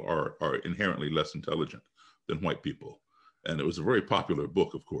black people are inherently less intelligent than white people. And it was a very popular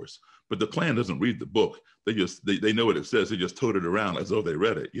book, of course. But the Klan doesn't read the book. They know what it says. They just tote it around as though they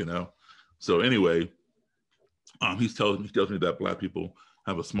read it, So anyway, he tells me that black people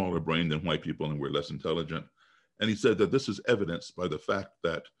have a smaller brain than white people and we're less intelligent. And he said that this is evidenced by the fact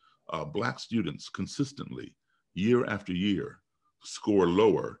that black students consistently, year after year, score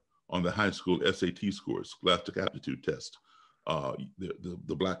lower on the high school SAT scores, Scholastic Aptitude Test.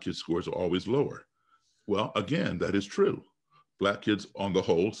 The black kids' scores are always lower. Well, again, that is true. Black kids on the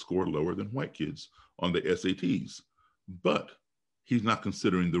whole score lower than white kids on the SATs. but he's not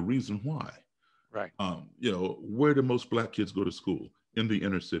considering the reason why. Right. Where do most Black kids go to school? In the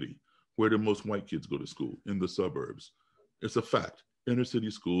inner city. Where do most white kids go to school? In the suburbs. It's a fact. Inner city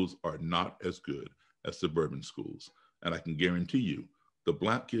schools are not as good as suburban schools. And I can guarantee you, the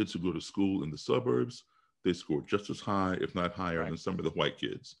Black kids who go to school in the suburbs, they score just as high, if not higher, than some of the white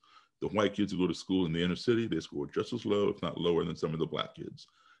kids. The white kids who go to school in the inner city, they score just as low, if not lower, than some of the Black kids.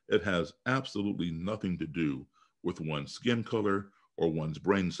 It has absolutely nothing to do with one's skin color or one's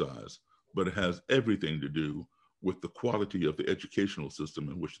brain size, but it has everything to do with the quality of the educational system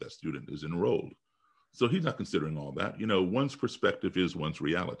in which that student is enrolled. So he's not considering all that. One's perspective is one's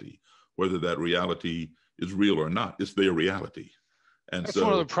reality. Whether that reality is real or not, it's their reality. And that's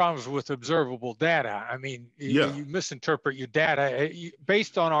one of the problems with observable data. I mean, you misinterpret your data.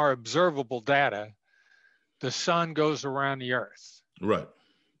 Based on our observable data, the sun goes around the earth. Right.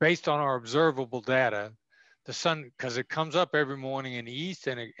 Based on our observable data, the sun, because it comes up every morning in the east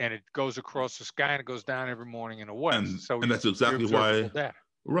and it goes across the sky and it goes down every morning in the west. And that's exactly why. Data.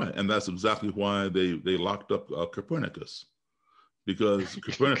 Right, and that's exactly why they locked up Copernicus, because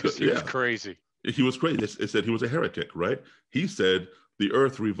Copernicus, he was crazy. He was crazy. They said he was a heretic, right? He said the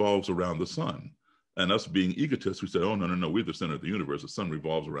Earth revolves around the sun, and us being egotists, we said, "Oh no, we're the center of the universe. The sun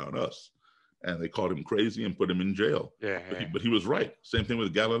revolves around us," and they called him crazy and put him in jail. But he was right. Same thing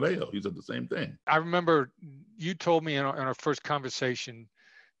with Galileo. He said the same thing. I remember you told me in our first conversation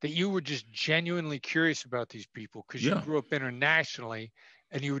that you were just genuinely curious about these people because you grew up internationally.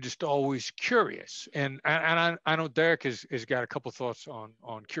 And you were just always curious. And I know Derek has got a couple of thoughts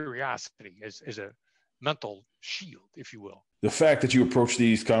on curiosity as a mental shield, if you will. The fact that you approach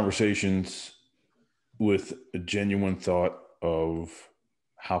these conversations with a genuine thought of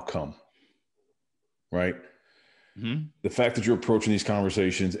how come, right? Mm-hmm. The fact that you're approaching these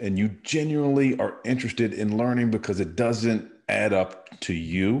conversations and you genuinely are interested in learning because it doesn't add up to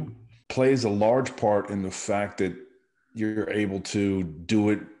you plays a large part in the fact that you're able to do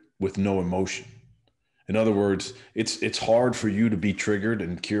it with no emotion. In other words, it's hard for you to be triggered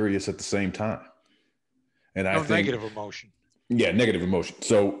and curious at the same time. And I think negative emotion. Yeah, negative emotion.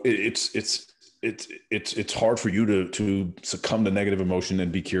 So it's hard for you to succumb to negative emotion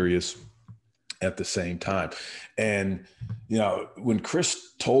and be curious at the same time. And when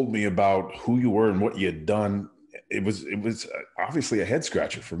Chris told me about who you were and what you had done, it was obviously a head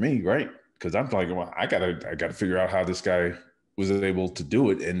scratcher for me, right? Because I'm like, well, I gotta figure out how this guy was able to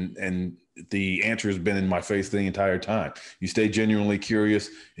do it, and the answer has been in my face the entire time. You stay genuinely curious.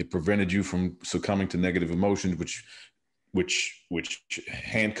 It prevented you from succumbing to negative emotions, which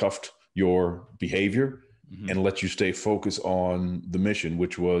handcuffed your behavior and let you stay focused on the mission,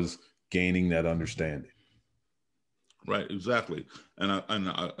 which was gaining that understanding. Right, exactly. And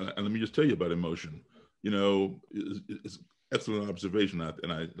let me just tell you about emotion. It's excellent observation,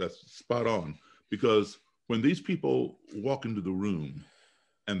 and that's spot on, because when these people walk into the room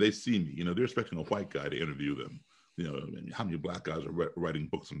and they see me, they're expecting a white guy to interview them. How many Black guys are writing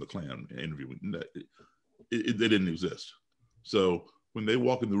books on the Klan interviewing? They didn't exist. So when they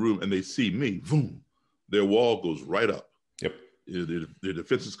walk in the room and they see me, boom, their wall goes right up. Yep. Their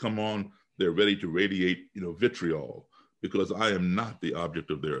defenses come on. They're ready to radiate, vitriol, because I am not the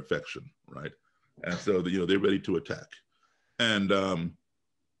object of their affection, right? And so they're ready to attack. And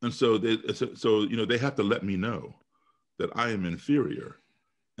so they have to let me know that I am inferior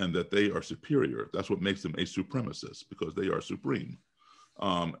and that they are superior. That's what makes them a supremacist, because they are supreme.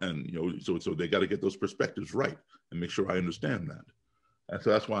 So they got to get those perspectives right and make sure I understand that. And so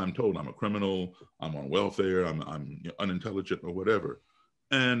that's why I'm told I'm a criminal, I'm on welfare, I'm unintelligent or whatever.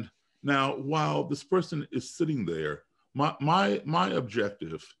 And now, while this person is sitting there, my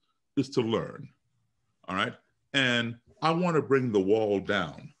objective is to learn, all right? And I want to bring the wall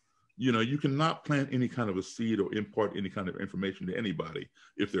down. You cannot plant any kind of a seed or impart any kind of information to anybody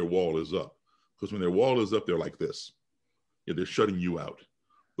if their wall is up. Because when their wall is up, they're like this. They're shutting you out.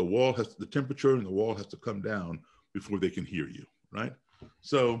 The temperature in the wall has to come down before they can hear you, right?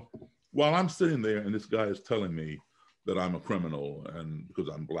 So while I'm sitting there and this guy is telling me that I'm a criminal and because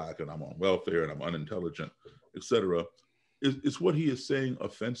I'm Black and I'm on welfare and I'm unintelligent, etc., is what he is saying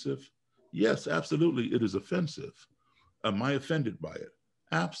offensive? Yes, absolutely, it is offensive. Am I offended by it?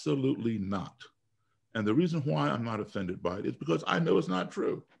 Absolutely not. And the reason why I'm not offended by it is because I know it's not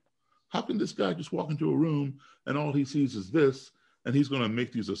true. How can this guy just walk into a room and all he sees is this, and he's going to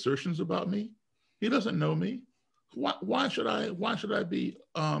make these assertions about me? He doesn't know me. Why should I be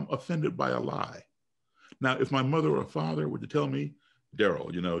offended by a lie? Now, if my mother or father were to tell me,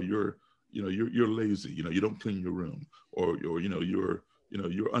 Daryl, you're lazy, you don't clean your room, or you're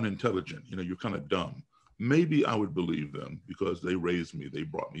unintelligent, you're kind of dumb. maybe I would believe them because they raised me, they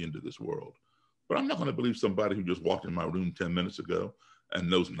brought me into this world. But I'm not going to believe somebody who just walked in my room 10 minutes ago and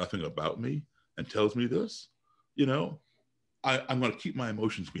knows nothing about me and tells me this. You know, I'm going to keep my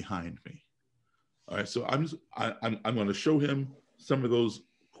emotions behind me. All right, so I'm going to show him some of those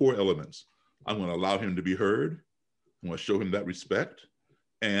core elements. I'm going to allow him to be heard. I'm going to show him that respect,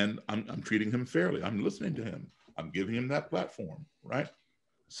 and I'm treating him fairly. I'm listening to him. I'm giving him that platform, right?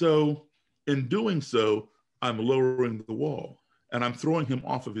 So in doing so, I'm lowering the wall, and I'm throwing him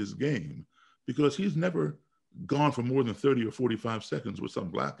off of his game because he's never gone for more than 30 or 45 seconds with some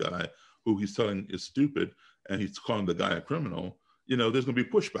black guy who he's telling is stupid, and he's calling the guy a criminal. You know, there's going to be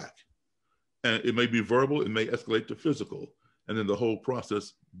pushback. And it may be verbal, it may escalate to physical, and then the whole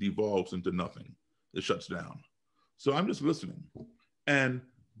process devolves into nothing. It shuts down. So I'm just listening. And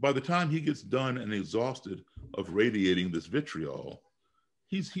by the time he gets done and exhausted of radiating this vitriol,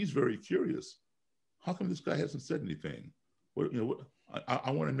 he's very curious. How come this guy hasn't said anything? What, you know,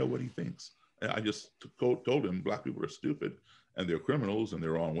 I want to know what he thinks. And I just told him black people are stupid and they're criminals and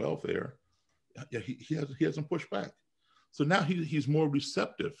they're on welfare. Yeah, he hasn't pushed back. So now he's more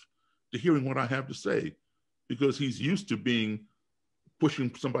receptive to hearing what I have to say because he's used to being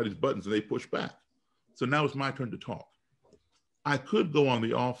pushing somebody's buttons and they push back. So now it's my turn to talk. I could go on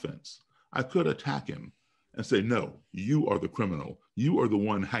the offense. I could attack him and say, no, you are the criminal. You are the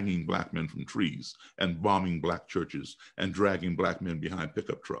one hanging black men from trees and bombing black churches and dragging black men behind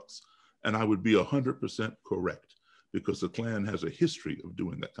pickup trucks. And I would be 100% correct because the Klan has a history of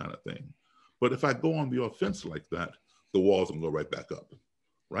doing that kind of thing. But if I go on the offense like that, the walls will go right back up,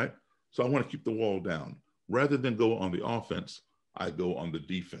 right? So I want to keep the wall down. Rather than go on the offense, I go on the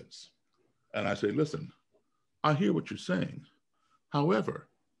defense. And I say, listen, I hear what you're saying. However,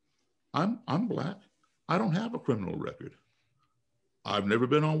 I'm black. I don't have a criminal record. I've never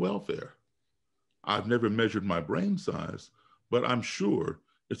been on welfare. I've never measured my brain size, but I'm sure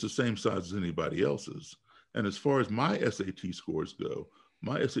it's the same size as anybody else's. And as far as my SAT scores go,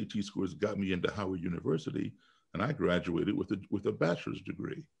 my SAT scores got me into Howard University, and I graduated with a bachelor's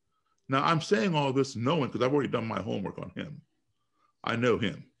degree. Now, I'm saying all this knowing, because I've already done my homework on him. I know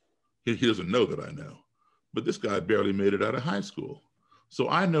him. He doesn't know that I know. But this guy barely made it out of high school. So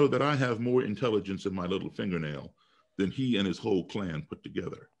I know that I have more intelligence in my little fingernail than he and his whole clan put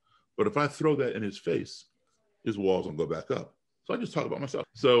together. But if I throw that in his face, his walls will go back up. So I just talk about myself.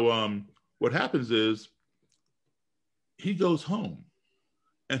 So what happens is he goes home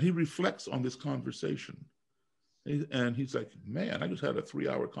and he reflects on this conversation. And he's like, man, I just had a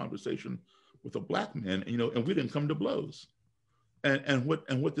 3-hour conversation with a black man, and we didn't come to blows. And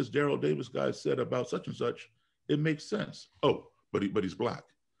what this Daryl Davis guy said about such and such, it makes sense. Oh, but he's black.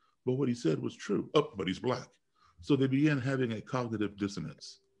 But what he said was true. Oh, but he's black. So they began having a cognitive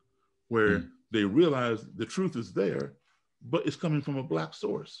dissonance where they realize the truth is there, but it's coming from a black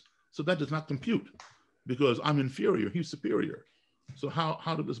source. So that does not compute because I'm inferior, he's superior. So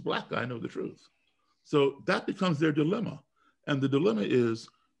how did this black guy know the truth? So that becomes their dilemma. And the dilemma is,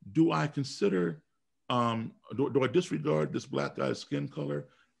 do I consider, do I disregard this black guy's skin color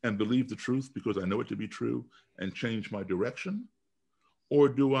and believe the truth because I know it to be true and change my direction? Or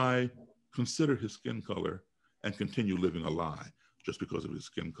do I consider his skin color and continue living a lie just because of his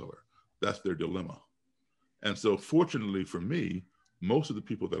skin color? That's their dilemma. And so fortunately for me, most of the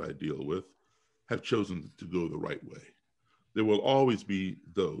people that I deal with have chosen to go the right way. There will always be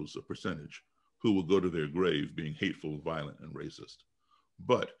those, a percentage, who will go to their grave being hateful, violent, and racist.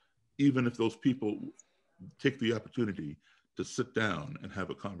 But even if those people take the opportunity to sit down and have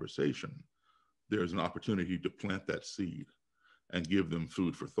a conversation, there's an opportunity to plant that seed and give them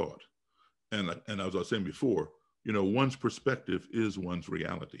food for thought. And as I was saying before, one's perspective is one's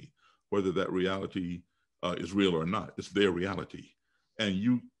reality, whether that reality is real or not. It's their reality.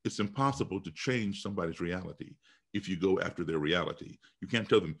 And it's impossible to change somebody's reality if you go after their reality. You can't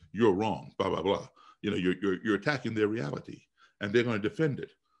tell them you're wrong, blah, blah, blah. You're attacking their reality and they're going to defend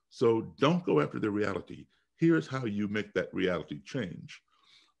it. So don't go after their reality. Here's how you make that reality change.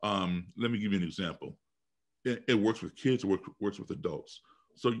 Let me give you an example. It works with kids, it works with adults.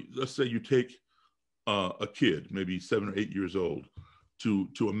 So let's say you take a kid, maybe 7 or 8 years old,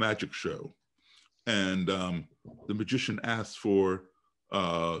 to a magic show. And the magician asks for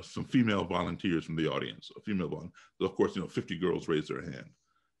some female volunteers from the audience, a female volunteer. So of course, 50 girls raise their hand.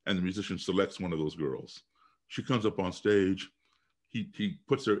 And the musician selects one of those girls. She comes up on stage. He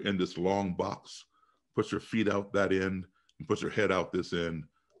puts her in this long box, puts her feet out that end, and puts her head out this end,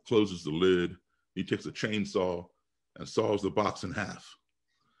 closes the lid. He takes a chainsaw and saws the box in half.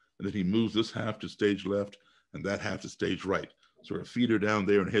 And then he moves this half to stage left and that half to stage right. So her feet are down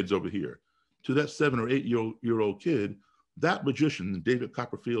there and head's over here. to that 7 or 8-year-old kid, that magician, David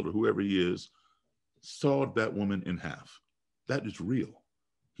Copperfield or whoever he is, sawed that woman in half. That is real.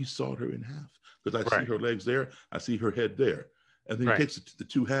 He sawed her in half because I see her legs there, I see her head there. And then he takes the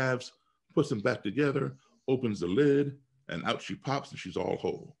two halves, puts them back together, opens the lid, and out she pops and she's all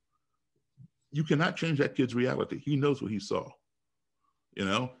whole. You cannot change that kid's reality. He knows what he saw, you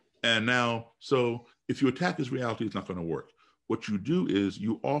know? And now, so if you attack his reality, it's not going to work. What you do is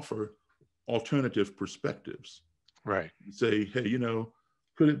you offer alternative perspectives. Right. You say, hey, you know,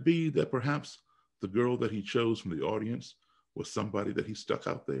 could it be that perhaps the girl that he chose from the audience was somebody that he stuck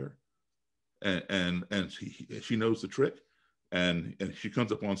out there? And she knows the trick. And she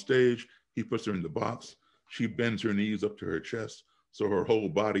comes up on stage, he puts her in the box, she bends her knees up to her chest, so her whole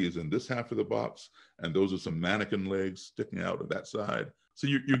body is in this half of the box, and those are some mannequin legs sticking out of that side. So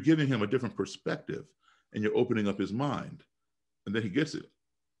you're giving him a different perspective, and you're opening up his mind. And then he gets it.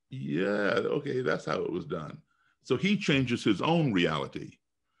 Yeah, okay, that's how it was done. So he changes his own reality.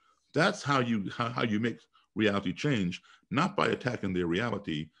 That's how you make reality change, not by attacking their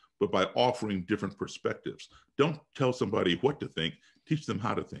reality, but by offering different perspectives. Don't tell somebody what to think, teach them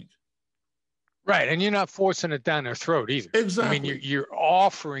how to think. Right, and you're not forcing it down their throat either. Exactly. I mean, you're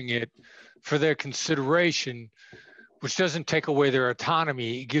offering it for their consideration, which doesn't take away their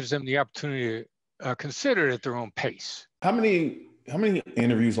autonomy. It gives them the opportunity to consider it at their own pace. How many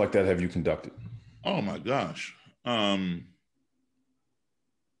interviews like that have you conducted? Oh my gosh. I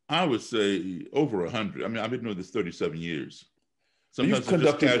would say over 100. I mean, I've been doing this 37 years. Sometimes it's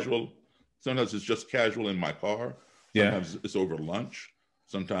just casual. Sometimes it's just casual in my car. Sometimes it's over lunch.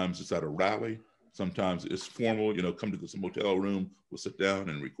 Sometimes it's at a rally. Sometimes it's formal, you know, come to this motel room, we'll sit down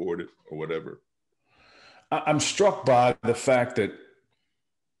and record it or whatever. I'm struck by the fact that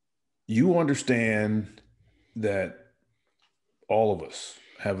you understand that all of us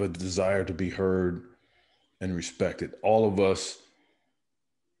have a desire to be heard and respected. All of us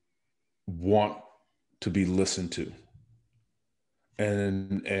want to be listened to.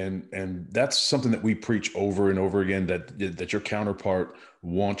 And that's something that we preach over and over again, that your counterpart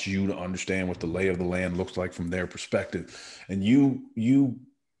wants you to understand what the lay of the land looks like from their perspective. And you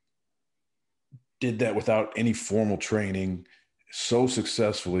did that without any formal training so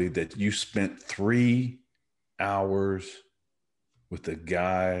successfully that you spent 3 hours with a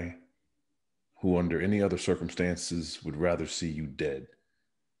guy who under any other circumstances would rather see you dead.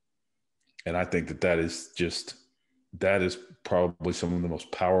 And I think that is probably some of the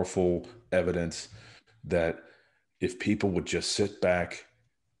most powerful evidence that if people would just sit back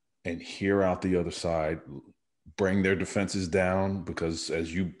and hear out the other side, bring their defenses down, because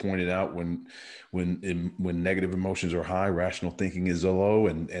as you pointed out, when negative emotions are high, rational thinking is low,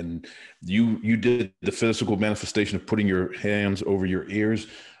 and you did the physical manifestation of putting your hands over your ears,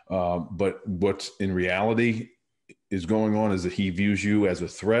 but what's in reality is going on is that he views you as a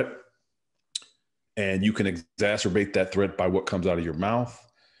threat. And you can exacerbate that threat by what comes out of your mouth.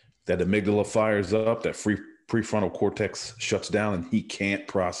 That amygdala fires up, that prefrontal cortex shuts down, and he can't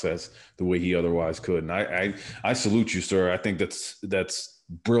process the way he otherwise could. And I salute you, sir. I think that's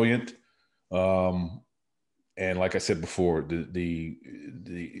brilliant. And like I said before, the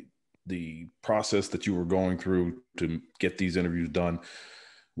process that you were going through to get these interviews done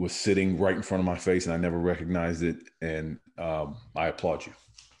was sitting right in front of my face, and I never recognized it. And I applaud you.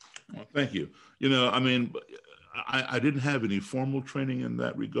 Well, thank you. You know, I mean, I didn't have any formal training in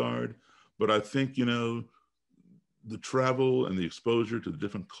that regard, but I think, you know, the travel and the exposure to the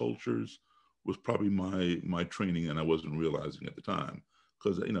different cultures was probably my training, and I wasn't realizing at the time.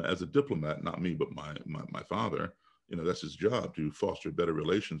 Because, you know, as a diplomat, not me, but my father, you know, that's his job, to foster better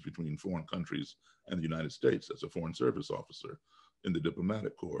relations between foreign countries and the United States as a foreign service officer in the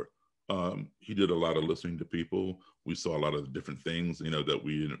diplomatic corps. He did a lot of listening to people. We saw a lot of different things, you know, that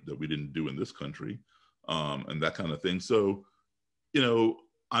we didn't do in this country, and that kind of thing. So, you know,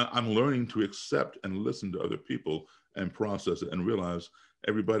 I'm learning to accept and listen to other people and process it and realize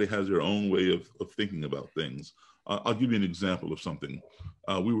everybody has their own way of thinking about things. I'll give you an example of something.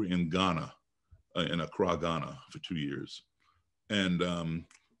 We were in Ghana, in Accra, Ghana, for 2 years, and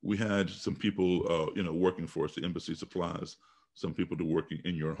we had some people, you know, working for us, the embassy supplies some people to work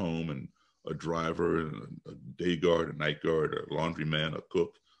in your home, and a driver, and a day guard, a night guard, a laundryman, a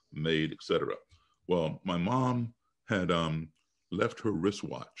cook, maid, etc. Well, my mom had left her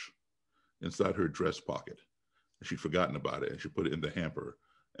wristwatch inside her dress pocket, and she'd forgotten about it, and she put it in the hamper,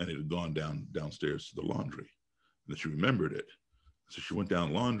 and it had gone downstairs to the laundry. And then she remembered it. So she went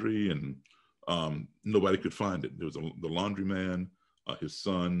down laundry, and nobody could find it. There was the laundryman, his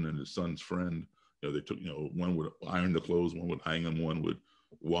son, and his son's friend. You know, they took, you know, one would iron the clothes, one would hang them, one would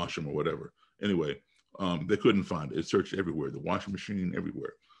wash them or whatever. Anyway, they couldn't find it. It searched everywhere, the washing machine,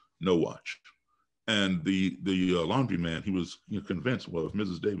 everywhere, no watch. And the laundry man, he was convinced, well, if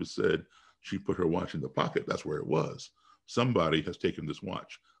Mrs. Davis said she put her watch in the pocket, that's where it was. Somebody has taken this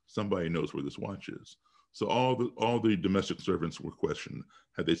watch. Somebody knows where this watch is. So all the domestic servants were questioned.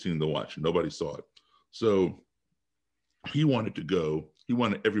 Had they seen the watch? Nobody saw it. So he wanted to go. He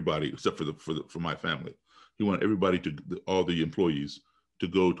wanted everybody, except for my family. He wanted everybody all the employees to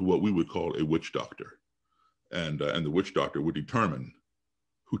go to what we would call a witch doctor, and the witch doctor would determine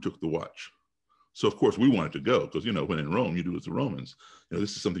who took the watch. So of course we wanted to go because when in Rome you do as the Romans.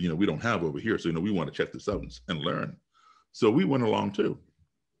 This is something we don't have over here. So we want to check this out and learn. So we went along too.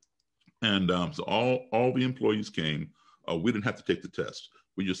 And so all the employees came. We didn't have to take the test.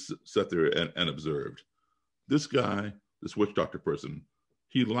 We just sat there and observed. This guy, this witch doctor person,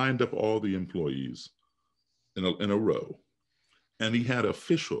 he lined up all the employees in a row, and he had a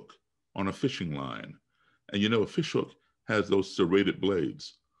fish hook on a fishing line. And a fish hook has those serrated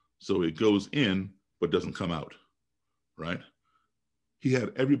blades, so it goes in but doesn't come out, right? He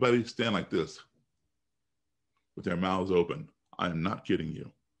had everybody stand like this with their mouths open. I am not kidding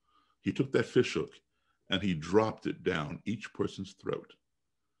you. He took that fish hook and he dropped it down each person's throat.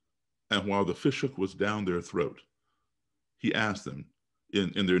 And while the fish hook was down their throat, he asked them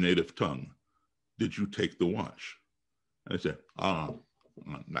in their native tongue, did you take the watch? And they said,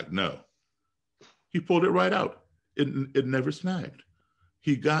 like, no. He pulled it right out. It never snagged.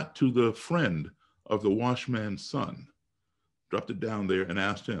 He got to the friend of the washman's son, dropped it down there and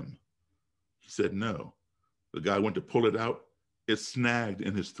asked him. He said, no. The guy went to pull it out. It snagged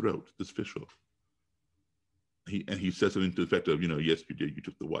in his throat, this fish hook. He said something to the effect of, yes, you did. You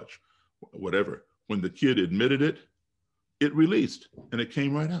took the watch, whatever. When the kid admitted it, it released and it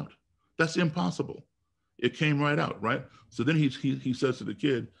came right out. That's impossible. It came right out, right? So then he says to the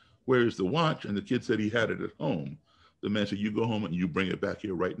kid, where is the watch? And the kid said he had it at home. The man said, you go home and you bring it back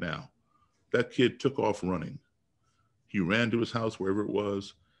here right now. That kid took off running. He ran to his house, wherever it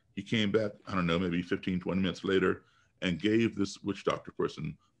was. He came back, I don't know, maybe 15, 20 minutes later, and gave this witch doctor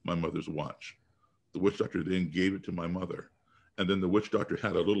person my mother's watch. The witch doctor then gave it to my mother. And then the witch doctor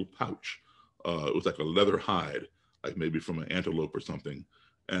had a little pouch. It was like a leather hide, like maybe from an antelope or something.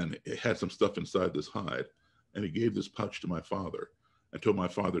 And it had some stuff inside this hide. And he gave this pouch to my father and told my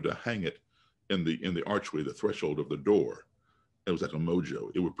father to hang it in the archway, the threshold of the door. It was like a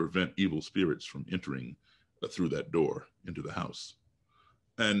mojo. It would prevent evil spirits from entering through that door into the house.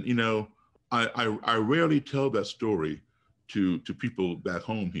 And, I rarely tell that story to people back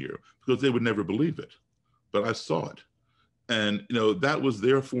home here because they would never believe it, but I saw it. And, that was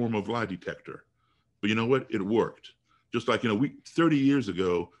their form of lie detector. But you know what? It worked. Just like, 30 years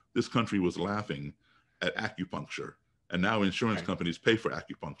ago, this country was laughing at acupuncture, and now insurance companies pay for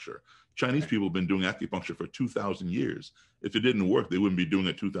acupuncture. Chinese people have been doing acupuncture for 2,000 years. If it didn't work, they wouldn't be doing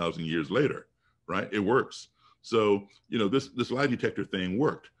it 2,000 years later, right? It works. So, this lie detector thing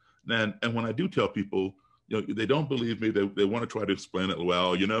worked. And when I do tell people, they don't believe me. They want to try to explain it.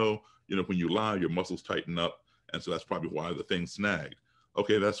 Well, when you lie, your muscles tighten up. And so that's probably why the thing snagged.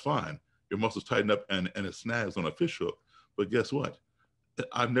 Okay, that's fine. Your muscles tighten up and it snags on a fish hook. But guess what?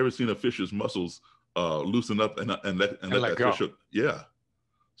 I've never seen a fish's muscles loosen up and let that go. fish hook. Yeah.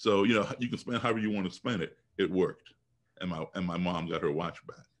 So, you can explain however you want to explain it. It worked. And my mom got her watch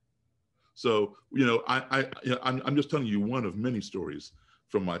back. So, I'm just telling you one of many stories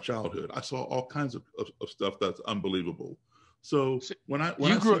from my childhood. I saw all kinds of stuff that's unbelievable. So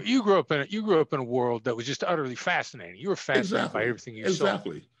you grew up in a world that was just utterly fascinating. You were fascinated by everything you saw.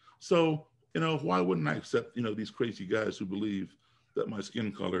 Exactly. So, why wouldn't I accept, these crazy guys who believe that my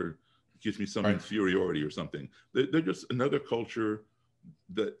skin color gives me some inferiority or something? They're just another culture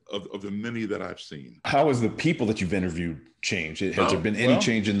of the many that I've seen. How has the people that you've interviewed changed? Has there been any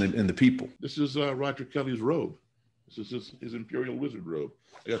change in the people? This is Roger Kelly's robe. This is his Imperial Wizard robe.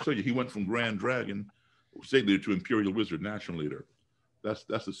 I got to tell you, he went from Grand Dragon, state leader, to Imperial Wizard, national leader. That's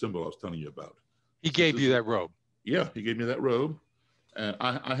the symbol I was telling you about. He gave you that robe. Yeah, he gave me that robe. And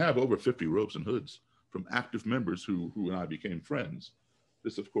I have over 50 robes and hoods from active members who and I became friends.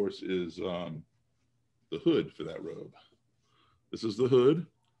 This, of course, is the hood for that robe. This is the hood,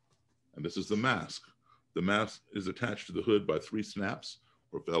 and this is the mask. The mask is attached to the hood by 3 snaps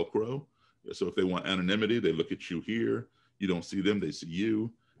or Velcro. So if they want anonymity, they look at you here. You don't see them, they see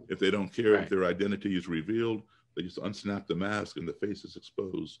you. If they don't care if their identity is revealed, they just unsnap the mask and the face is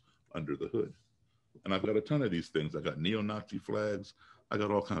exposed under the hood. And I've got a ton of these things. I got neo-Nazi flags. I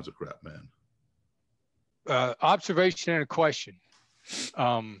got all kinds of crap, man. Observation and a question.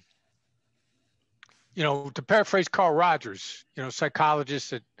 You know, to paraphrase Carl Rogers, you know,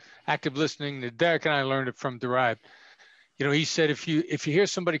 psychologist at Active Listening, that Derek and I learned it from Derived. You know, he said if you hear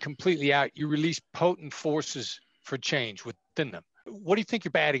somebody completely out, you release potent forces for change within them. What do you think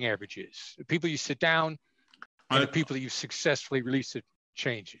your batting average is? The people you sit down and the people that you successfully release the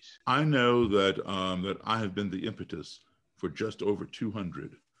changes. I know that that I have been the impetus for just over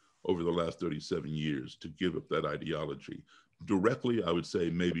 200 over the last 37 years to give up that ideology. Directly, I would say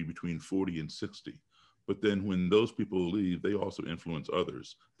maybe between 40 and 60. But then when those people leave, they also influence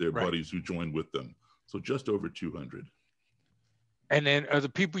others, their buddies who joined with them. So just over 200. And then are the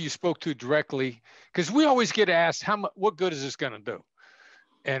people you spoke to directly, because we always get asked, what good is this going to do?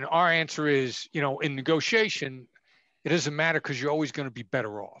 And our answer is, you know, in negotiation, it doesn't matter because you're always going to be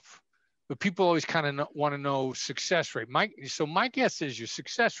better off. But people always kind of want to know success rate. So my guess is your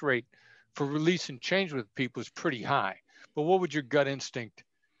success rate for releasing change with people is pretty high. But what would your gut instinct?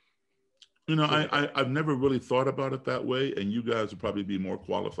 You know, I've never really thought about it that way, and you guys would probably be more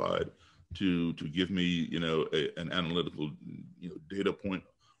qualified to give me, you know, an analytical, you know, data point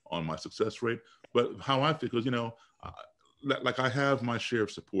on my success rate. But how I feel, because, you know, like I have my share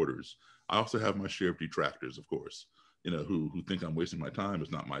of supporters. I also have my share of detractors, of course, you know, who think I'm wasting my time.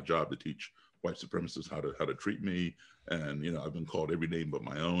 It's not my job to teach white supremacists how to treat me. And, you know, I've been called every name but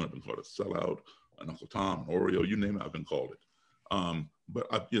my own. I've been called a sellout, an Uncle Tom, an Oreo, you name it, I've been called it. But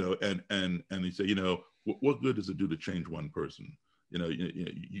I, you know, and they say, you know, what good does it do to change one person? You know,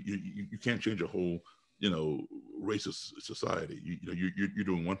 you can't change a whole, you know, racist society. You know, you're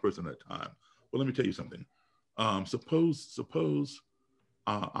doing one person at a time. Well, let me tell you something. Suppose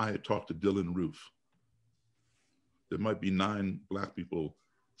I had talked to Dylan Roof. There might be 9 Black people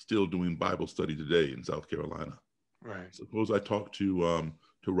still doing Bible study today in South Carolina. Right. Suppose I talked to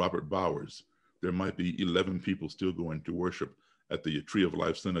Robert Bowers. There might be 11 people still going to worship at the Tree of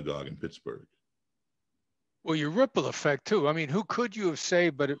Life Synagogue in Pittsburgh. Well, your ripple effect too. I mean, who could you have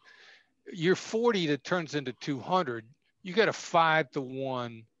saved? But you're 40 that turns into 200. You got a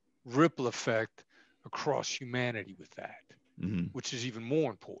 5-to-1 ripple effect across humanity with that, which is even more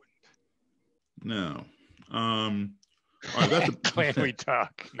important. Now, all right, that's Clan we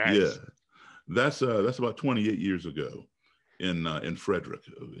talk. Nice. Yeah, that's about 28 years ago in Frederick.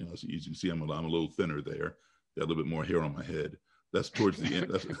 You know, so you can see I'm a little thinner there. Got a little bit more hair on my head. That's towards the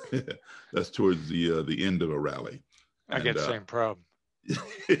end. That's towards the end of a rally. I get the same problem.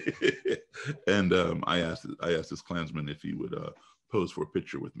 And I asked this Klansman if he would pose for a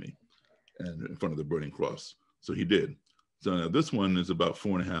picture with me, and in front of the burning cross. So he did. So now this one is about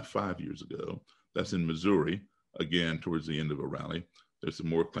 4.5-5 years ago. That's in Missouri, again towards the end of a rally. There's some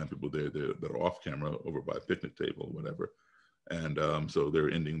more Klan people there that are off camera over by a picnic table or whatever, and so they're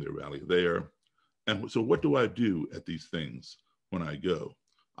ending their rally there. And so what do I do at these things when I go?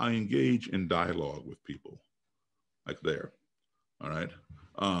 I engage in dialogue with people, like there. All right.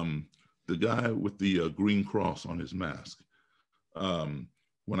 The guy with the green cross on his mask.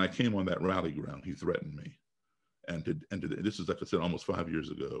 When I came on that rally ground, he threatened me, and this is, like I said, almost 5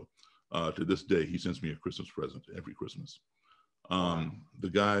 years ago. To this day, he sends me a Christmas present every Christmas. The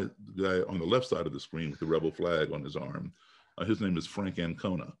guy on the left side of the screen with the rebel flag on his arm, his name is Frank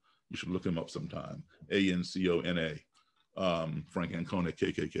Ancona. You should look him up sometime. Ancona. Frank Ancona,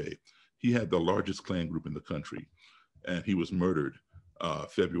 KKK. He had the largest Klan group in the country, and he was murdered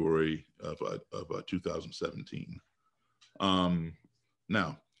February of 2017.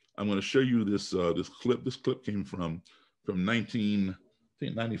 Now, I'm going to show you this clip. This clip came from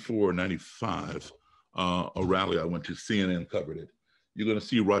 1994 or 95, a rally I went to. CNN covered it. You're going to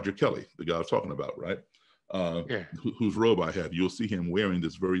see Roger Kelly, the guy I was talking about, right? Whose robe I have. You'll see him wearing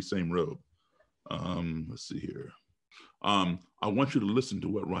this very same robe. Let's see here. I want you to listen to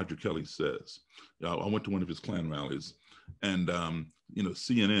what Roger Kelly says. I went to one of his Klan rallies, and you know,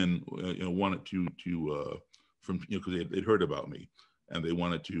 CNN wanted to because they'd heard about me, and they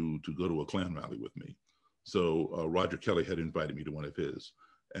wanted to go to a Klan rally with me. So Roger Kelly had invited me to one of his,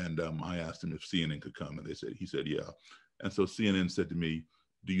 and I asked him if CNN could come, and he said yeah. And so CNN said to me,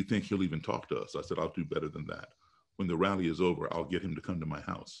 "Do you think he'll even talk to us?" I said, "I'll do better than that. When the rally is over, I'll get him to come to my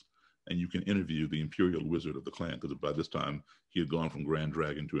house, and you can interview the Imperial Wizard of the Klan," because by this time he had gone from Grand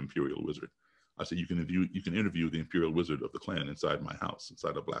Dragon to Imperial Wizard. I said, you can interview the Imperial Wizard of the Klan inside my house,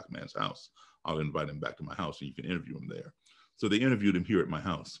 inside a Black man's house. I'll invite him back to my house, and you can interview him there. So they interviewed him here at my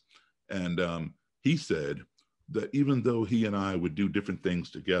house, and he said that even though he and I would do different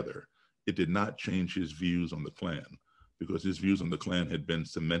things together, it did not change his views on the Klan, because his views on the Klan had been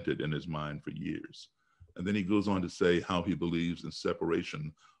cemented in his mind for years. And then he goes on to say how he believes in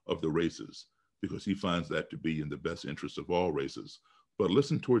separation of the races, because he finds that to be in the best interest of all races. But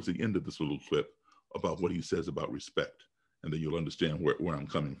listen towards the end of this little clip about what he says about respect, and then you'll understand where I'm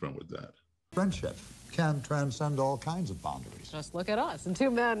coming from with that. Friendship can transcend all kinds of boundaries. Just look at us. And two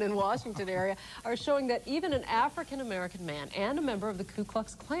men in Washington area are showing that even an African-American man and a member of the Ku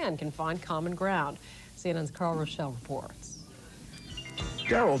Klux Klan can find common ground. CNN's Carl Rochelle reports.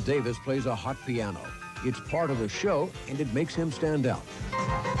 Daryl Davis plays a hot piano. It's part of the show, and it makes him stand out.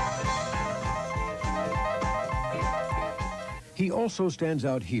 He also stands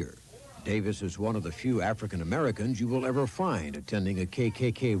out here. Davis is one of the few African Americans you will ever find attending a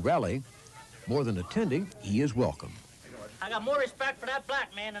KKK rally. More than attending, he is welcome. I got more respect for that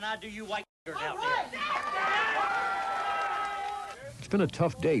black man than I do you white out there. It's been a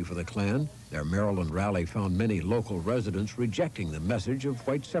tough day for the Klan. Their Maryland rally found many local residents rejecting the message of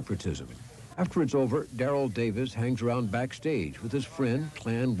white separatism. After it's over, Daryl Davis hangs around backstage with his friend,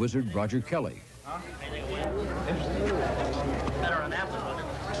 Klan wizard Roger Kelly.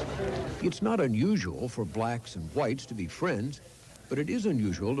 It's not unusual for blacks and whites to be friends, but it is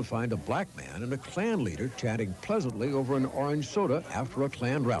unusual to find a black man and a Klan leader chatting pleasantly over an orange soda after a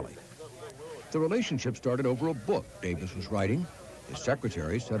Klan rally. The relationship started over a book Davis was writing. His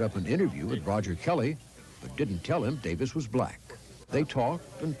secretary set up an interview with Roger Kelly, but didn't tell him Davis was black. They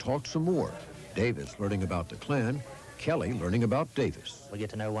talked and talked some more. Davis learning about the Klan, Kelly learning about Davis. We get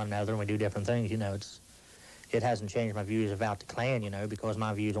to know one another and we do different things, you know. It hasn't changed my views about the Klan, you know, because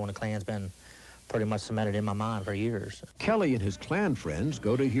my views on the Klan's been pretty much cemented in my mind for years. Kelly and his Klan friends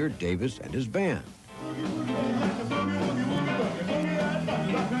go to hear Davis and his band.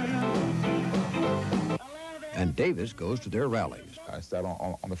 And Davis goes to their rallies. I sat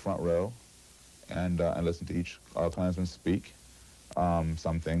on the front row and listened to each Klansman speak.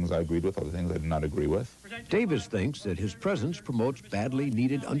 Some things I agreed with, other things I did not agree with. Davis thinks that his presence promotes badly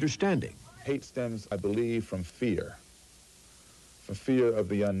needed understanding. Hate stems, I believe, from fear of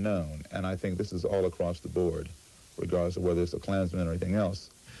the unknown, and I think this is all across the board, regardless of whether it's a Klansman or anything else.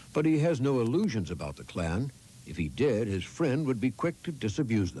 But he has no illusions about the Klan. If he did, his friend would be quick to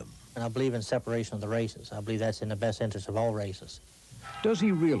disabuse them. And I believe in separation of the races. I believe that's in the best interest of all races. Does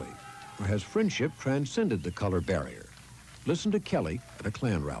he really? Or has friendship transcended the color barrier? Listen to Kelly at a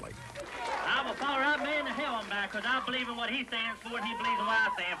Klan rally. I will follow that man to hell and back, because I believe in what he stands for and he believes in what I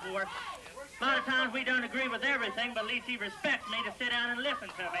stand for. A lot of times we don't agree with everything, but at least he respects me to sit down and listen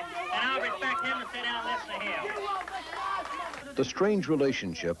to me. And I'll respect him to sit down and listen to him. The strange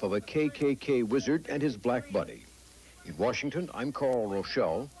relationship of a KKK wizard and his black buddy. In Washington, I'm Carl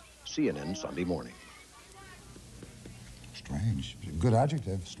Rochelle, CNN Sunday Morning. Strange. Good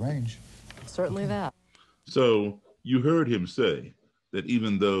adjective, strange. Certainly that. So you heard him say that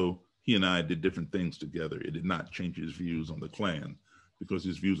even though he and I did different things together, it did not change his views on the Klan, because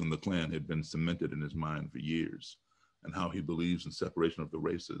his views on the Klan had been cemented in his mind for years, and how he believes in separation of the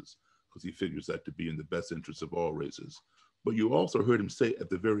races, because he figures that to be in the best interest of all races. But you also heard him say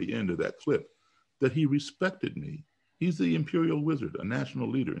at the very end of that clip that he respected me. He's the imperial wizard, a national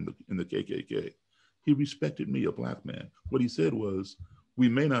leader in the KKK. He respected me, a black man. What he said was, we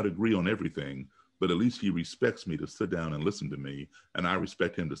may not agree on everything, but at least he respects me to sit down and listen to me, and I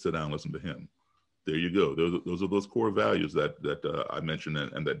respect him to sit down and listen to him. There you go. Those are those core values that I mentioned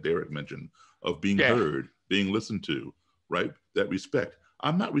and that Derek mentioned, of being heard, being listened to, right? That respect.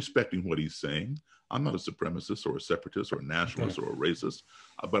 I'm not respecting what he's saying. I'm not a supremacist or a separatist or a nationalist or a racist,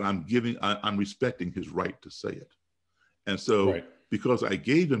 but I'm respecting his right to say it. And so because I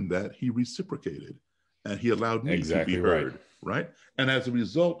gave him that, he reciprocated, and he allowed me to be heard, right? And as a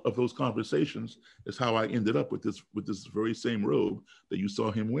result of those conversations is how I ended up with this very same robe that you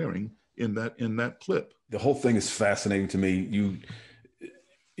saw him wearing in that clip. The whole thing is fascinating to me.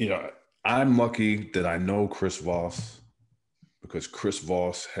 You know, I'm lucky that I know Chris Voss, because Chris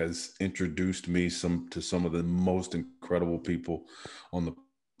Voss has introduced me to some of the most incredible people on the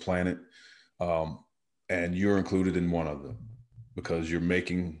planet. And you're included in one of them, because you're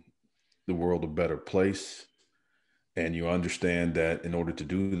making the world a better place. And you understand that in order to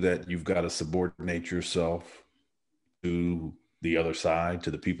do that, you've got to subordinate yourself to the other side,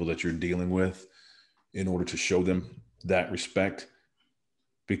 to the people that you're dealing with, in order to show them that respect,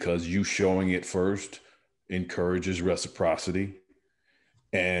 because you showing it first encourages reciprocity.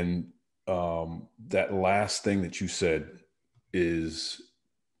 And that last thing that you said is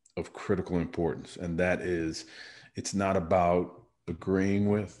of critical importance. And that is, it's not about agreeing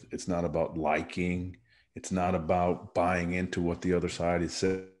with, it's not about liking, it's not about buying into what the other side is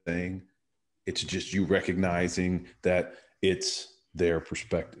saying. It's just you recognizing that it's their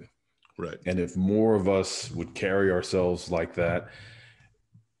perspective. Right. And if more of us would carry ourselves like that,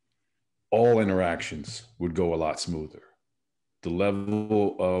 all interactions would go a lot smoother. The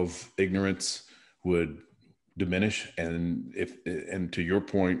level of ignorance would diminish. And to your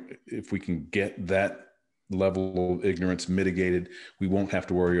point, if we can get that level of ignorance mitigated, we won't have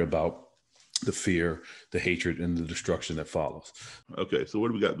to worry about the fear, the hatred, and the destruction that follows. Okay, so what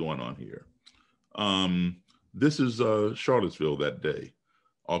do we got going on here? This is Charlottesville that day,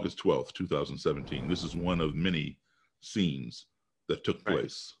 August 12th, 2017. This is one of many scenes that took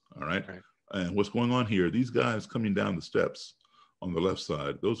place, all right? And what's going on here, these guys coming down the steps on the left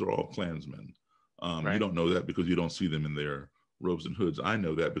side, those are all Klansmen. You don't know that because you don't see them in their robes and hoods. I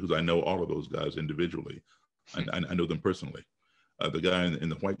know that because I know all of those guys individually. I know them personally. The guy in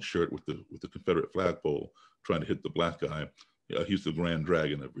the white shirt with the Confederate flagpole trying to hit the black guy, he's the Grand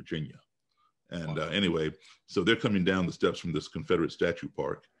Dragon of Virginia. And anyway, so they're coming down the steps from this Confederate statue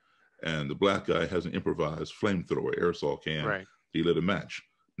park, and the black guy has an improvised flamethrower, aerosol can. He lit a match.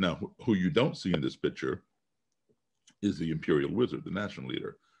 Now, who you don't see in this picture is the Imperial Wizard, the national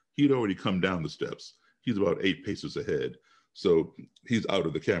leader. He'd already come down the steps. He's about 8 paces ahead, so he's out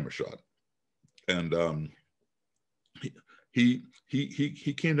of the camera shot. And he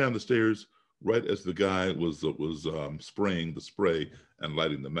came down the stairs right as the guy was spraying the spray and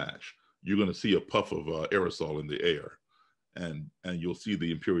lighting the match. You're going to see a puff of aerosol in the air, and you'll see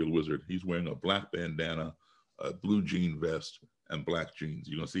the Imperial Wizard. He's wearing a black bandana, a blue jean vest, and black jeans.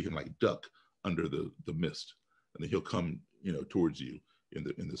 You're going to see him like duck under the mist, and then he'll come towards you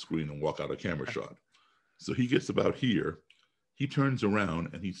in the screen and walk out a camera shot. So he gets about here. He turns around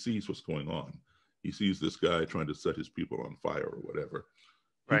and he sees what's going on. He sees this guy trying to set his people on fire or whatever.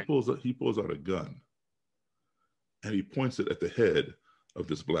 He pulls out a gun and he points it at the head of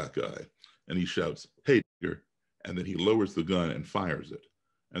this black guy, and he shouts, "Hey, nigger," and then he lowers the gun and fires it.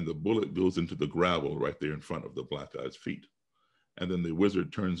 And the bullet goes into the gravel right there in front of the black guy's feet. And then the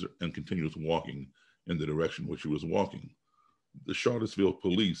wizard turns and continues walking in the direction which he was walking. The Charlottesville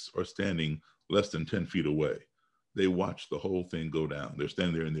police are standing less than 10 feet away. They watch the whole thing go down. They're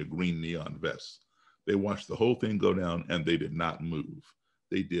standing there in their green neon vests. They watched the whole thing go down, and they did not move.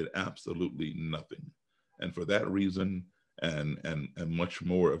 They did absolutely nothing. And for that reason, and much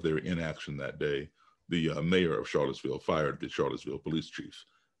more of their inaction that day, the mayor of Charlottesville fired the Charlottesville police chief.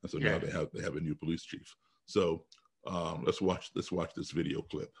 And so now they have a new police chief. So let's watch this video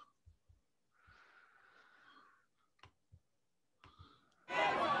clip.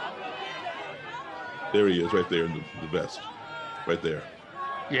 There he is, right there in the vest, right there.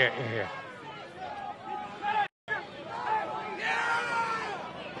 Yeah.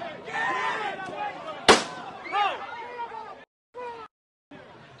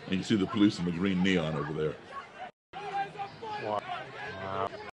 And you see the police in the green neon over there. Wow.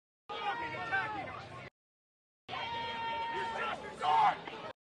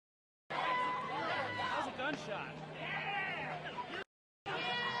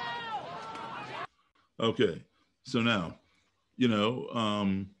 Okay, so now,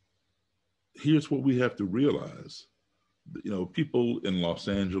 here's what we have to realize. People in Los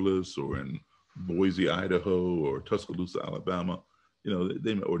Angeles or in Boise, Idaho, or Tuscaloosa, Alabama,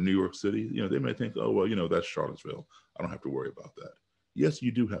 or New York City, they may think, oh, well, that's Charlottesville. I don't have to worry about that. Yes,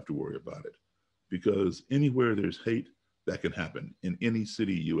 you do have to worry about it, because anywhere there's hate, that can happen in any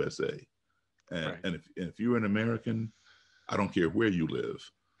city, USA. And if you're an American, I don't care where you live,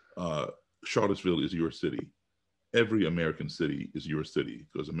 Charlottesville is your city. Every American city is your city,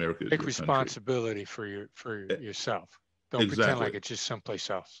 because America is Take your responsibility country. for yourself. Don't pretend like it's just someplace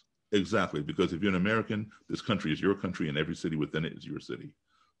else. Exactly, because if you're an American, this country is your country, and every city within it is your city.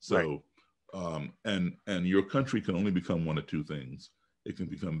 So, and your country can only become one of two things. It can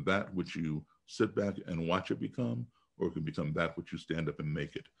become that which you sit back and watch it become, or it can become that which you stand up and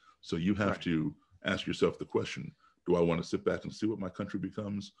make it. So you have to ask yourself the question: do I want to sit back and see what my country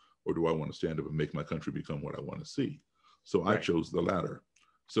becomes, or do I want to stand up and make my country become what I want to see? So I chose the latter.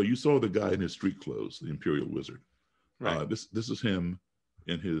 So you saw the guy in his street clothes, the Imperial Wizard. This is him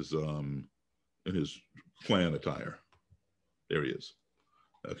in his Klan attire. There he is.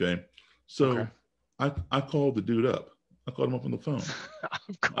 Okay. So I called the dude up. I called him up on the phone.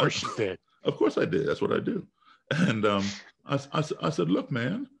 Of course you did. Of course I did. That's what I do. And I said, look,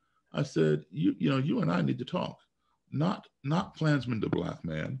 man, I said, you and I need to talk. Not Klansman to black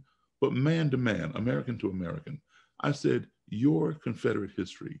man, but man to man, American to American. I said, your Confederate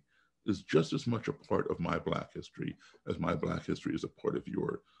history is just as much a part of my black history as my black history is a part of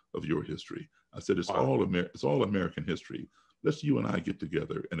your history. I said, it's all American history. Let's you and I get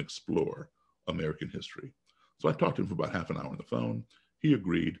together and explore American history. So I talked to him for about half an hour on the phone. He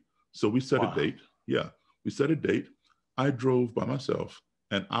agreed. So we set a date. Yeah, we set a date. I drove by myself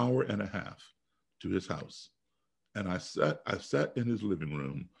an hour and a half to his house. And I sat in his living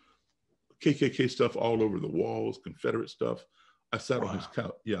room, KKK stuff all over the walls, Confederate stuff. I sat on his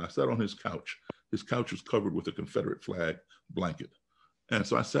couch. Yeah, I sat on his couch. His couch was covered with a Confederate flag blanket. And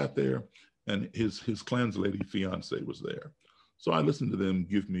so I sat there, and his Klans lady fiance was there. So I listened to them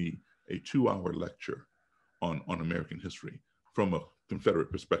give me a 2-hour lecture on American history from a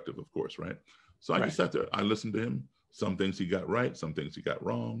Confederate perspective, of course, right? So I just sat there. I listened to him. Some things he got right, some things he got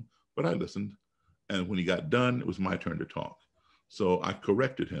wrong, but I listened. And when he got done, it was my turn to talk. So I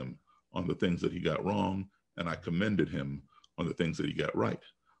corrected him on the things that he got wrong, and I commended him on the things that he got right.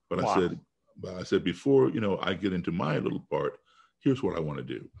 But I said, before, you know, I get into my little part, here's what I want to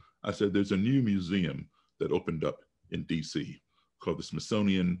do. I said, there's a new museum that opened up in DC called the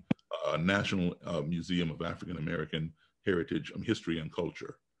Smithsonian National Museum of African American Heritage, History and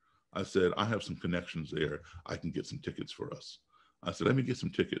Culture. I said, I have some connections there. I can get some tickets for us. I said, let me get some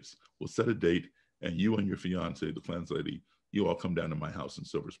tickets. We'll set a date, and you and your fiance, the Klans lady, you all come down to my house in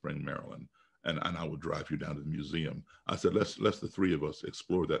Silver Spring, Maryland, and I will drive you down to the museum. I said, let's the three of us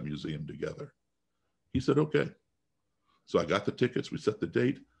explore that museum together. He said, okay. So I got the tickets. We set the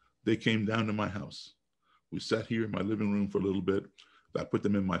date. They came down to my house. We sat here in my living room for a little bit. I put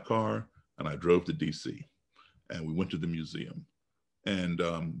them in my car, and I drove to DC, and we went to the museum. And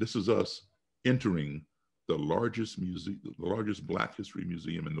this is us entering the largest Black history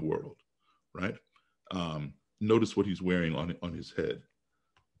museum in the world, right? Notice what he's wearing on his head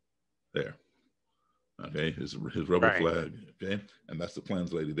there. Okay, his rebel flag, okay? And that's the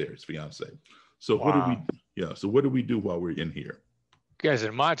Klans lady there, his fiance. So what do we do while we're in here? You guys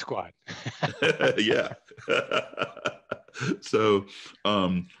are Mod Squad. Yeah. So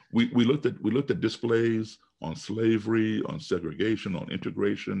we looked at displays on slavery, on segregation, on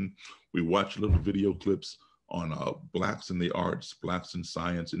integration. We watched little video clips on Blacks in the arts, Blacks in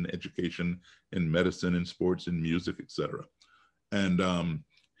science, in education, in medicine, in sports, in music, etc. And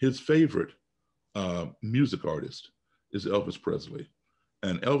his favorite music artist is Elvis Presley.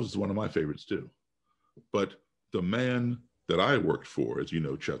 And Elvis is one of my favorites too. But the man that I worked for, as you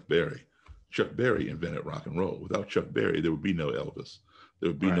know, Chuck Berry invented rock and roll. Without Chuck Berry, there would be no Elvis. There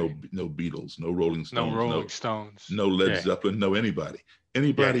would be no Beatles, no Rolling Stones, no Led Zeppelin, no anybody.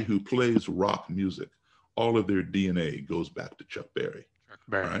 Anybody who plays rock music, all of their DNA goes back to Chuck Berry.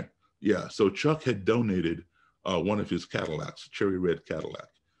 Right? Yeah. So Chuck had donated one of his Cadillacs, a cherry red Cadillac,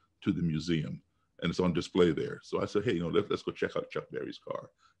 to the museum, and it's on display there. So I said, hey, let's go check out Chuck Berry's car.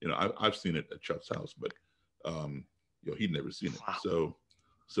 I've seen it at Chuck's house, but he'd never seen it. Wow.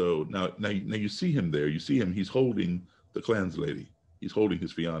 So now you see him there. You see him. He's holding the Klans lady. He's holding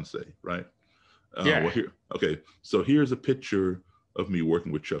his fiance, right? Okay. So here's a picture of me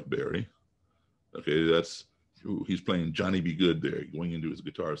working with Chuck Berry. Okay, he's playing Johnny Be Good there, going into his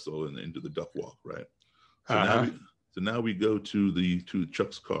guitar solo and into the duck walk, right? So now we go to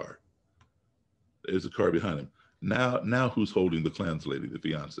Chuck's car. There's a car behind him. Now who's holding the Klans lady, the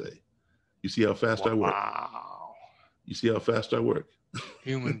fiance? You see how fast I work? Wow. You see how fast I work?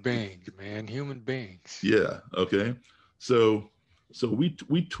 Human beings, man, human beings. Yeah. Okay. So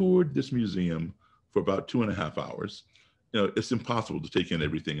we toured this museum for about 2.5 hours. It's impossible to take in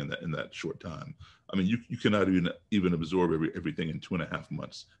everything in that short time. I mean, you cannot even absorb everything in 2.5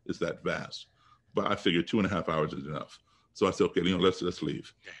 months. It's that vast. But I figured 2.5 hours is enough. So I said, okay, let's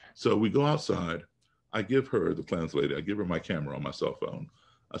leave. So we go outside. I give her, the Klans lady, I give her my camera on my cell phone.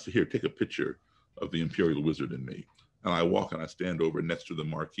 I said, here, take a picture of the Imperial Wizard and me. And I walk and I stand over next to the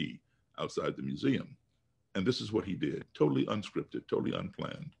marquee outside the museum. And this is what he did, totally unscripted, totally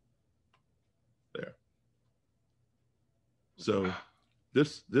unplanned. There. So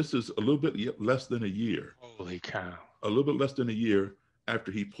this is a little bit less than a year. Holy cow. A little bit less than a year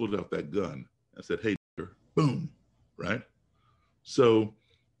after he pulled out that gun and said, hey, boom, right? So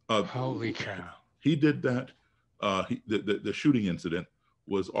holy cow. He did that. The shooting incident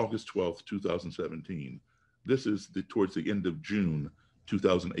was August 12th, 2017. This is towards the end of June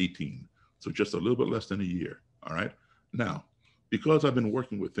 2018. So just a little bit less than a year. All right. Now, because I've been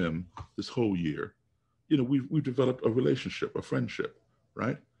working with him this whole year, we've developed a relationship, a friendship,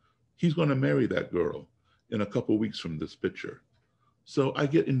 right? He's going to marry that girl in a couple of weeks from this picture. So I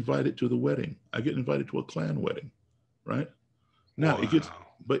get invited to the wedding. I get invited to a Klan wedding, right? Now it gets,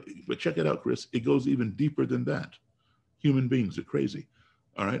 but check it out, Chris. It goes even deeper than that. Human beings are crazy.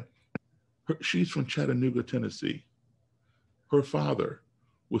 All right. She's from Chattanooga, Tennessee. Her father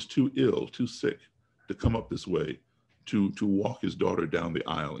was too ill, too sick to come up this way to walk his daughter down the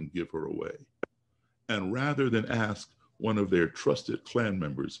aisle and give her away. And rather than ask one of their trusted Klan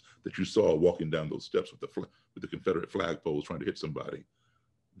members that you saw walking down those steps with the Confederate flagpoles trying to hit somebody,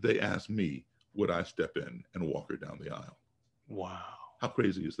 they asked me, would I step in and walk her down the aisle? Wow. How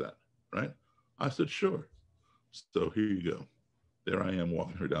crazy is that? right? I said, sure. So here you go. There I am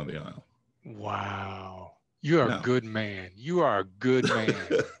walking her down the aisle. Wow. You are Now, a good man. You are a good man.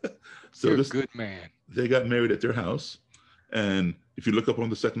 So You're a good man. They got married at their house. And if you look up on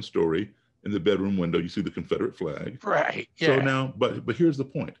the second story in the bedroom window, you see the Confederate flag. Right. Yeah. So now, but here's the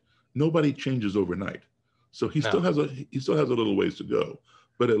point. Nobody changes overnight. So he still has a little ways to go.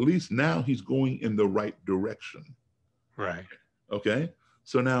 But at least now he's going in the right direction. Right. Okay.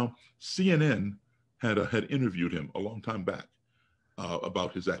 So now CNN had interviewed him a long time back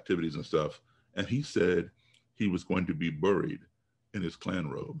about his activities and stuff. And he said he was going to be buried in his Klan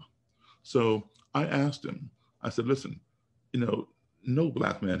robe. So I asked him, I said, listen, no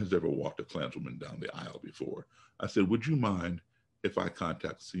black man has ever walked a Klanswoman down the aisle before. I said, would you mind if I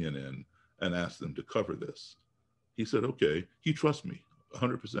contact CNN and ask them to cover this? He said, okay. He trusts me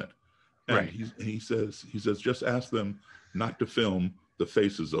 100%. And right. he says, just ask them not to film the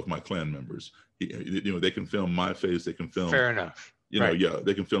faces of my Klan members. They can film my face. They can film. Fair enough.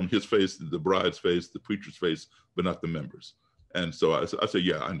 They can film his face, the bride's face, the preacher's face, but not the members. And so I said,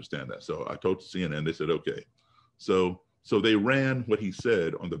 yeah, I understand that. So I told CNN, they said, okay. So they ran what he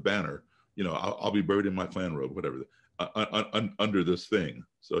said on the banner, I'll be buried in my Klan robe, whatever, under this thing.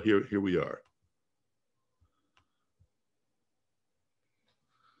 So here we are.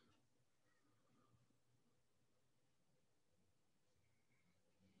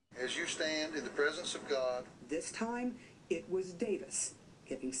 As you stand in the presence of God. This time, it was Davis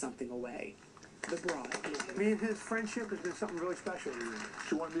giving something away. The bride. Me and his friendship has been something really special.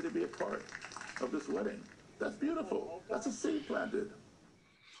 She wanted me to be a part of this wedding. That's beautiful. That's a seed planted.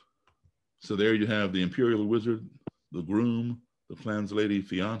 So there you have the imperial wizard, the groom, the Klan's lady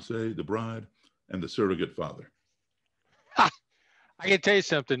fiance, the bride, and the surrogate father. I can tell you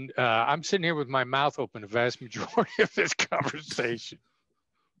something. I'm sitting here with my mouth open the vast majority of this conversation.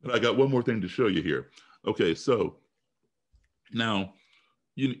 But I got one more thing to show you here. Okay, so now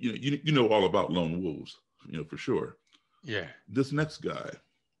you know all about lone wolves, for sure. Yeah. This next guy,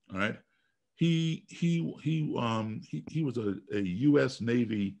 all right, he was a U.S.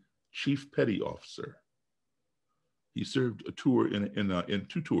 Navy chief petty officer. He served a tour in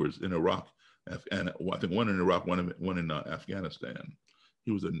 2 tours in Iraq, and I think one in Iraq, one in Afghanistan.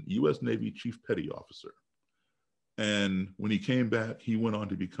 He was a U.S. Navy chief petty officer. And when he came back, he went on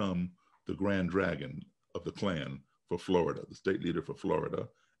to become the Grand Dragon of the Klan for Florida, the state leader for Florida.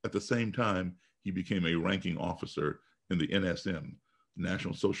 At the same time, he became a ranking officer in the NSM,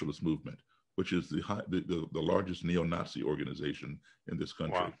 National Socialist Movement, which is the largest neo-Nazi organization in this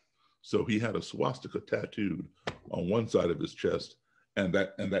country. Wow. So he had a swastika tattooed on one side of his chest, and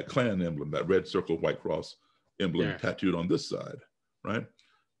that Klan emblem, that red circle, white cross emblem, tattooed on this side, right?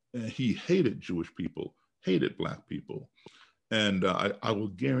 And he hated Jewish people, hated Black people. And I will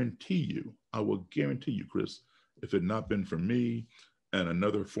guarantee you, Chris, if it had not been for me and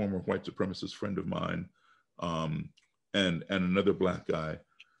another former white supremacist friend of mine and another Black guy,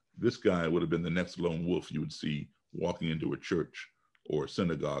 this guy would have been the next lone wolf you would see walking into a church or a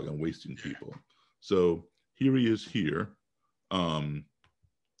synagogue and wasting people. So here he is here.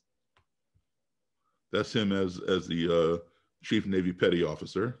 That's him as the Chief Navy Petty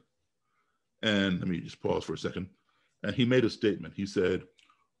Officer. And let me just pause for a second. And he made a statement. He said,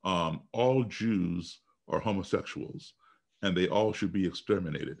 all Jews are homosexuals and they all should be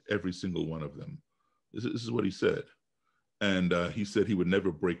exterminated, every single one of them. This is what he said. And he said he would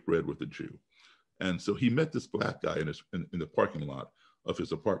never break bread with a Jew. And so he met this Black guy in the parking lot of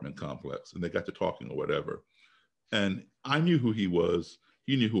his apartment complex, and they got to talking or whatever. And I knew who he was.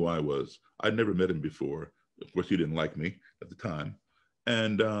 He knew who I was. I'd never met him before. Of course, he didn't like me at the time.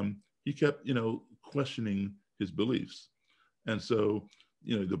 And he kept, questioning his beliefs. And so,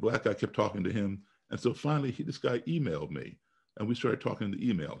 the Black guy kept talking to him. And so finally, this guy emailed me, and we started talking in the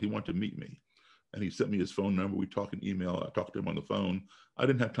email. He wanted to meet me. And he sent me his phone number. We talked in email. I talked to him on the phone. I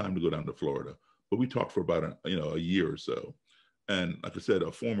didn't have time to go down to Florida, but we talked for about a year or so. And like I said,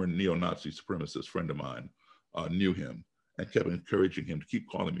 a former neo-Nazi supremacist friend of mine knew him and kept encouraging him to keep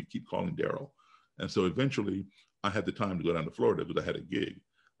calling me, keep calling Daryl. And so eventually I had the time to go down to Florida because I had a gig.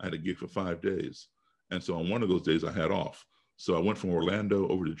 I had a gig for 5 days. And so on one of those days I had off. So I went from Orlando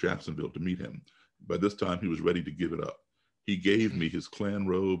over to Jacksonville to meet him. By this time he was ready to give it up. He gave me his Klan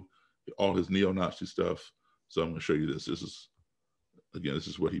robe, all his neo-Nazi stuff. So I'm going to show you this. This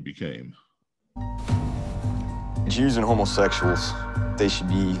is what he became. Jews and homosexuals, they should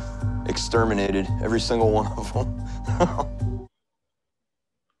be exterminated, every single one of them.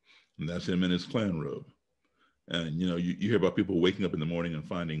 And that's him in his Klan robe. And you hear about people waking up in the morning and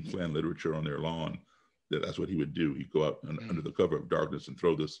finding Klan literature on their lawn. That's what he would do. He'd go out under the cover of darkness and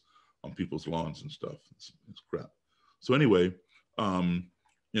throw this on people's lawns and stuff. It's crap. So anyway,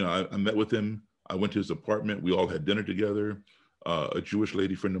 you know, I met with him. I went to his apartment. We all had dinner together. A Jewish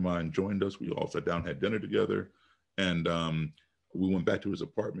lady friend of mine joined us. We all sat down, had dinner together, and we went back to his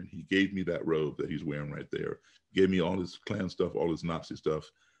apartment. He gave me that robe that he's wearing right there. Gave me all his Klan stuff, all his Nazi stuff,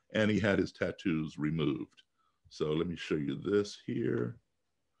 and he had his tattoos removed. So let me show you this here.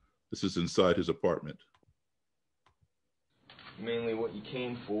 This is inside his apartment. Mainly what you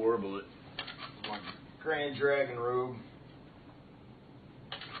came for, but my Grand Dragon robe.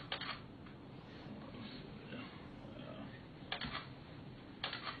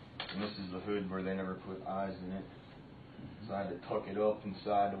 And this is the hood where they never put eyes in it. So I had to tuck it up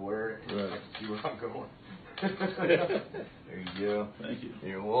inside to wear it. Right. I can see where I'm going. There you go. Thank you.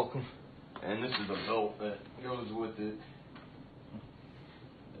 You're welcome. And this is a belt that goes with it.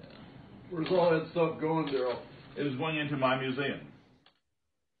 Yeah. Where's all that stuff going, Daryl? It is going into my museum.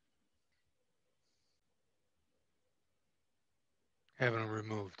 Having them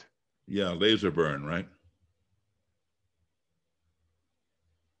removed. Yeah, laser burn, right?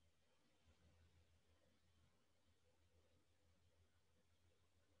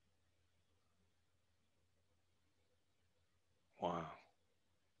 Wow.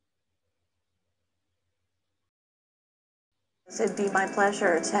 It'd be my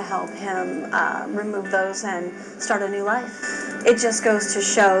pleasure to help him remove those and start a new life. It just goes to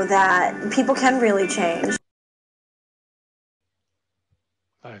show that people can really change.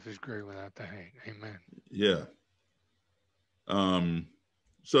 Life is great without the hate. Amen. Yeah.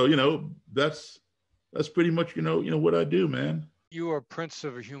 So, you know, that's pretty much, you know what I do, man. You are a prince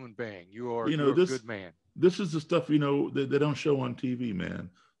of a human being. You're a good man. This is the stuff, you know, that they don't show on TV, man,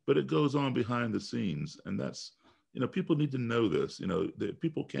 but it goes on behind the scenes. And that's, you know, people need to know this, you know, that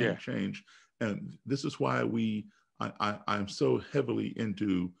people can change. And this is why I'm so heavily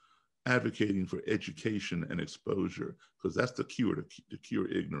into advocating for education and exposure, because that's the cure to cure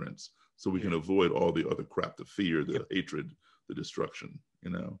ignorance. So we can avoid all the other crap, the fear, the hatred, the destruction, you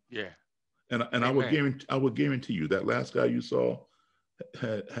know? Yeah. And I would guarantee you that last guy you saw,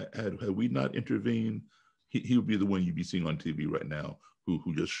 had we not intervened, he would be the one you'd be seeing on TV right now,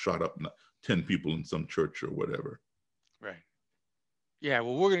 who just shot up 10 people in some church or whatever. Right. Yeah,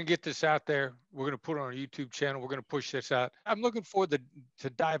 well, we're going to get this out there. We're going to put it on our YouTube channel. We're going to push this out. I'm looking forward to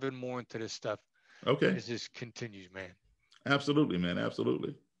diving more into this stuff. Okay. As this continues, man. Absolutely, man.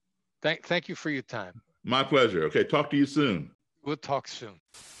 Absolutely. Thank you for your time. My pleasure. Okay, talk to you soon. We'll talk soon.